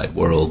the outside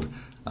world,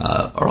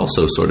 are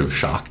also sort of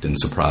shocked and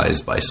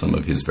surprised by some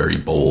of his very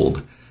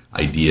bold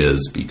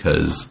ideas,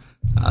 because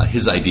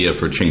his idea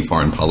for Qing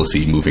foreign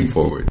policy moving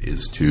forward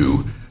is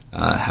to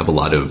have a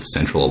lot of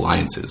central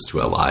alliances,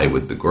 to ally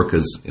with the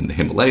Gurkhas in the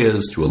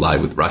Himalayas, to ally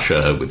with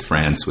Russia, with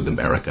France, with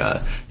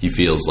America. He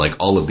feels like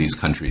all of these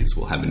countries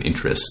will have an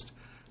interest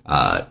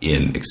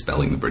in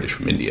expelling the British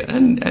from India.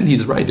 And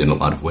he's right in a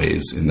lot of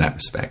ways in that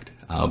respect.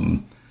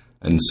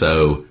 And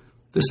so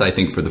this, I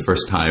think, for the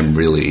first time,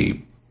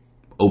 really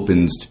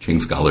opens to Qing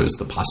scholars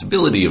the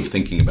possibility of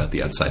thinking about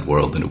the outside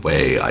world in a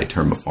way I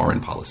term a foreign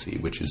policy,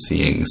 which is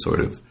seeing sort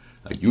of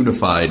a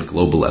unified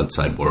global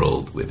outside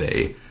world with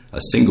a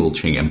single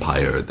Qing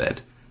empire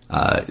that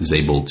is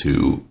able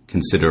to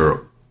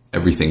consider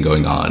everything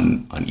going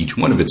on each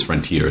one of its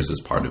frontiers as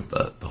part of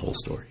the whole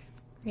story.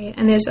 Great.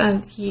 And there's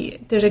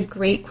a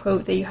great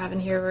quote that you have in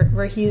here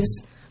where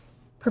he's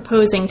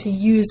proposing to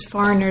use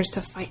foreigners to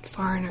fight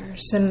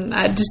foreigners, and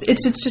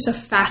it's just a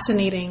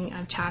fascinating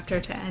chapter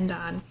to end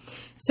on.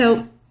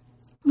 So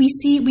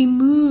we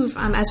move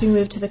as we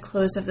move to the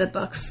close of the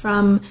book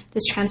from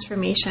this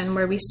transformation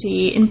where we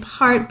see, in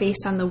part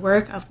based on the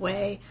work of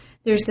Wei,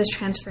 there's this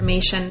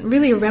transformation,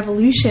 really a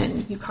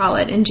revolution, you call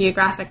it, in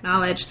geographic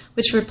knowledge,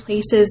 which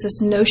replaces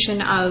this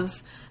notion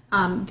of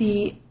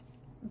the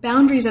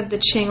boundaries of the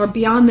Qing, or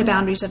beyond the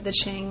boundaries of the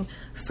Qing,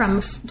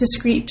 from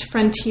discrete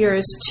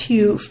frontiers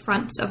to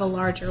fronts of a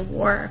larger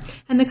war.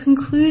 And the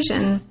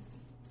conclusion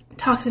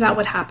talks about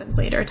what happens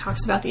later. It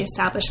talks about the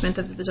establishment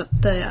of the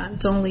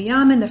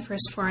Zhongliyamen, the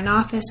first foreign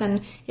office,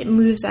 and it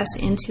moves us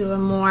into a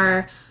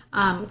more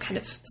kind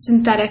of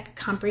synthetic,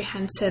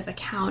 comprehensive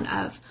account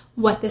of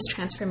what this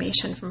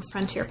transformation from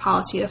frontier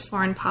policy to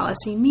foreign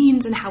policy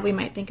means and how we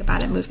might think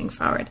about it moving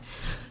forward.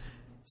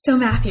 So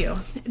Matthew,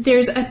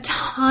 there's a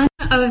ton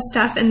of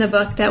stuff in the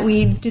book that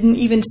we didn't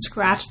even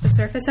scratch the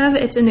surface of.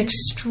 It's an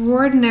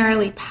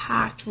extraordinarily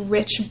packed,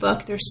 rich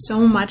book. There's so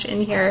much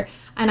in here,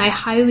 and I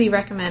highly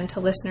recommend to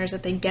listeners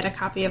that they get a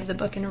copy of the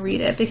book and read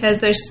it,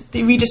 because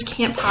we just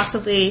can't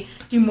possibly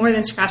do more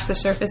than scratch the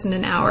surface in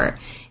an hour.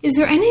 Is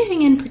there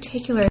anything in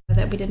particular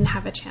that we didn't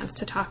have a chance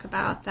to talk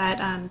about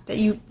that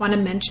you want to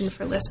mention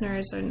for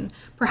listeners, and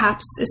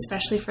perhaps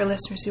especially for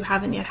listeners who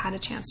haven't yet had a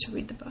chance to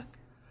read the book?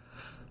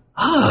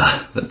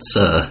 That's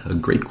a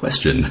great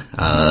question.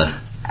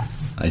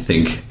 I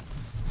think,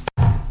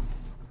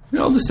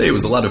 I'll just say it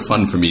was a lot of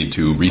fun for me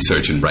to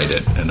research and write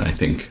it, and I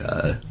think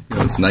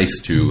it's nice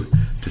to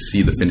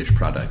see the finished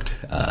product.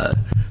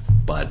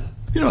 But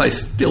I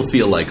still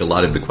feel like a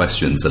lot of the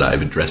questions that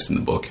I've addressed in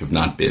the book have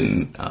not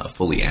been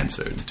fully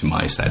answered to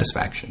my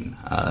satisfaction.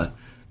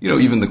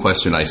 Even the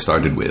question I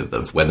started with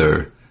of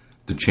whether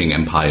the Qing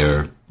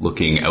Empire,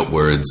 looking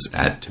outwards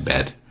at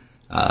Tibet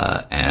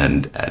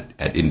and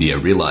at India,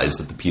 realized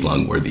that the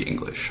Pilung were the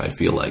English. I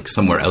feel like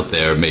somewhere out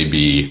there may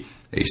be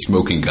a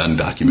smoking gun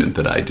document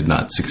that I did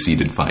not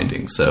succeed in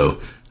finding. So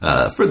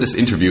for this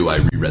interview, I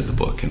reread the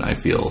book, and I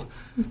feel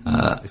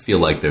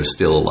like there's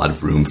still a lot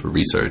of room for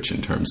research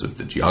in terms of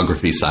the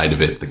geography side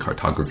of it, the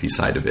cartography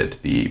side of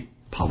it, the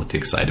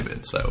politics side of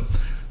it. So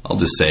I'll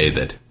just say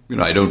that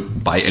I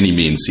don't by any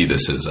means see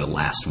this as a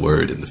last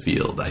word in the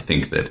field. I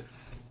think that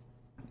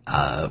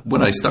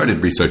when I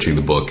started researching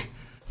the book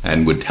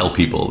and would tell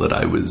people that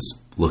I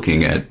was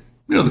looking at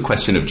the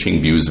question of Qing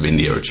views of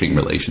India or Qing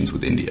relations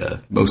with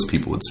India, most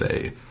people would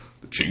say,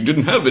 the Qing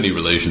didn't have any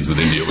relations with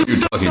India. What are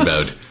you talking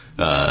about?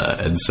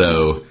 And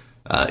so,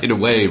 in a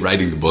way,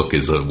 writing the book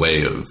is a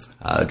way of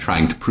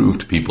trying to prove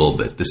to people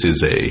that this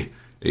is a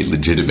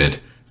legitimate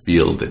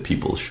field that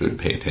people should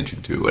pay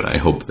attention to. And I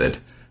hope that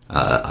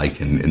I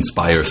can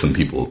inspire some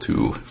people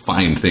to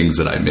find things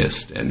that I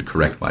missed and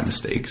correct my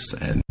mistakes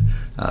and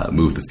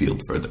move the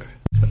field further.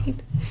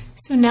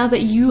 So now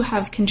that you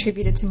have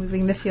contributed to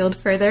moving the field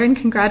further, and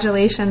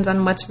congratulations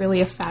on what's really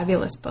a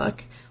fabulous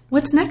book,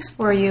 what's next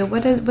for you?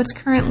 What's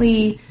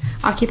currently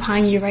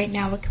occupying you right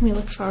now? What can we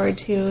look forward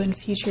to in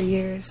future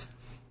years?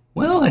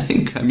 Well,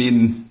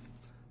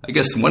 I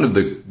guess one of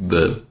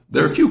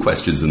there are a few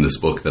questions in this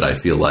book that I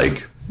feel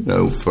like,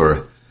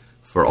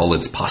 for all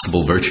its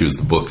possible virtues,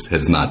 the book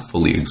has not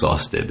fully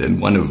exhausted. And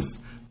one of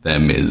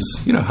them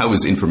is, how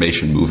is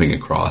information moving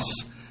across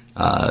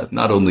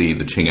not only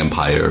the Qing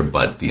Empire,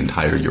 but the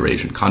entire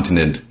Eurasian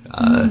continent?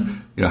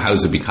 How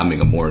is it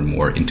becoming a more and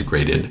more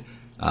integrated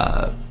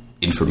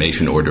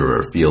information order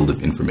or field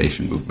of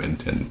information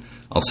movement? And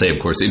I'll say,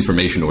 of course,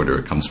 information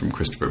order comes from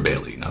Christopher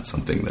Bailey, not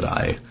something that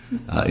I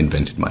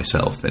invented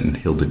myself. And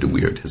Hilda de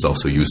Weert has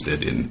also used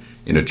it in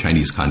a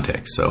Chinese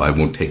context, so I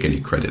won't take any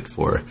credit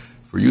for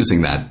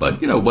using that. But,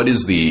 what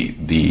is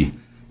the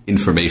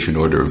information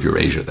order of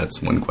Eurasia?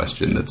 That's one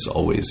question that's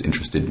always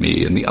interested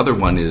me. And the other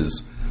one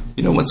is,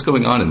 what's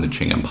going on in the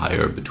Qing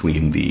Empire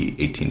between the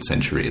 18th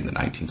century and the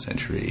 19th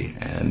century?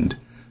 And,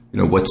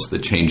 what's the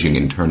changing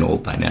internal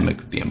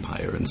dynamic of the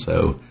empire? And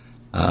so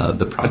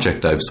the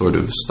project I've sort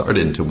of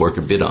started to work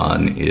a bit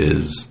on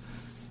is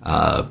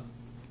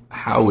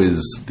how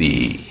is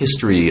the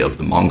history of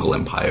the Mongol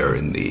Empire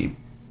in the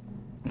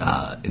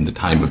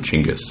time of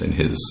Chinggis and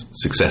his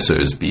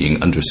successors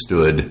being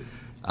understood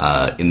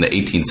in the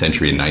 18th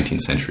century and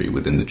 19th century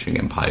within the Qing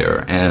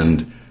Empire,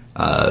 and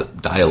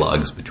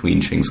dialogues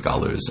between Qing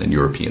scholars and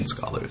European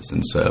scholars.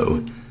 And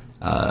so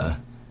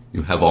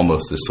you have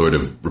almost this sort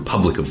of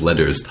Republic of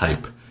Letters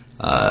type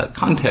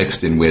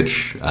context in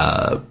which,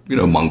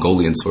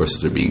 Mongolian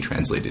sources are being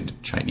translated into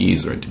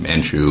Chinese or into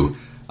Manchu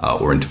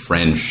or into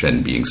French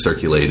and being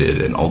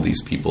circulated, and all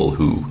these people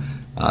who,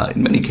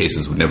 in many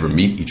cases, would never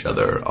meet each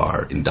other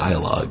are in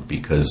dialogue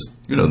because,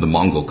 the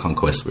Mongol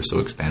conquests were so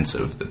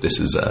expansive that this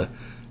is a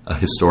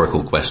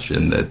historical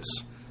question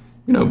that's,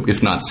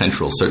 if not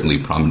central, certainly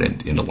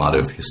prominent in a lot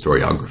of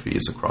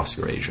historiographies across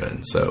Eurasia.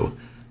 And so,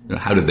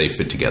 how did they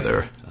fit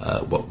together?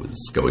 What was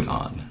going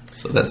on?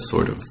 So that's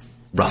sort of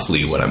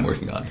roughly what I'm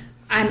working on.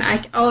 And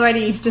I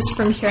already, just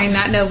from hearing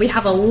that, know we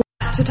have a lot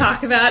to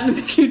talk about in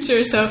the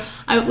future. So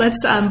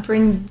let's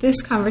bring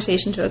this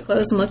conversation to a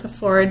close and look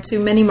forward to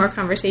many more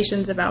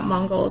conversations about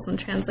Mongols and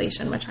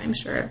translation, which I'm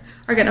sure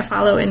are going to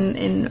follow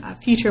in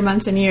future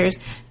months and years.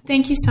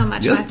 Thank you so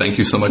much, Matthew. Thank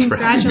you so much for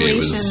having me. It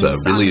was a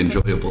really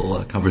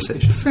enjoyable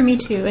conversation. For me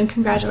too, and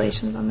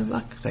congratulations on the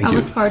book. Thank you. I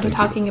look forward to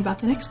talking about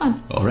the next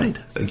one. All right.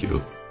 Thank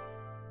you.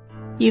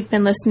 You've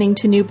been listening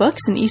to New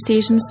Books in East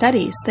Asian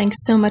Studies. Thanks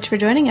so much for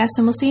joining us,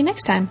 and we'll see you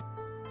next time.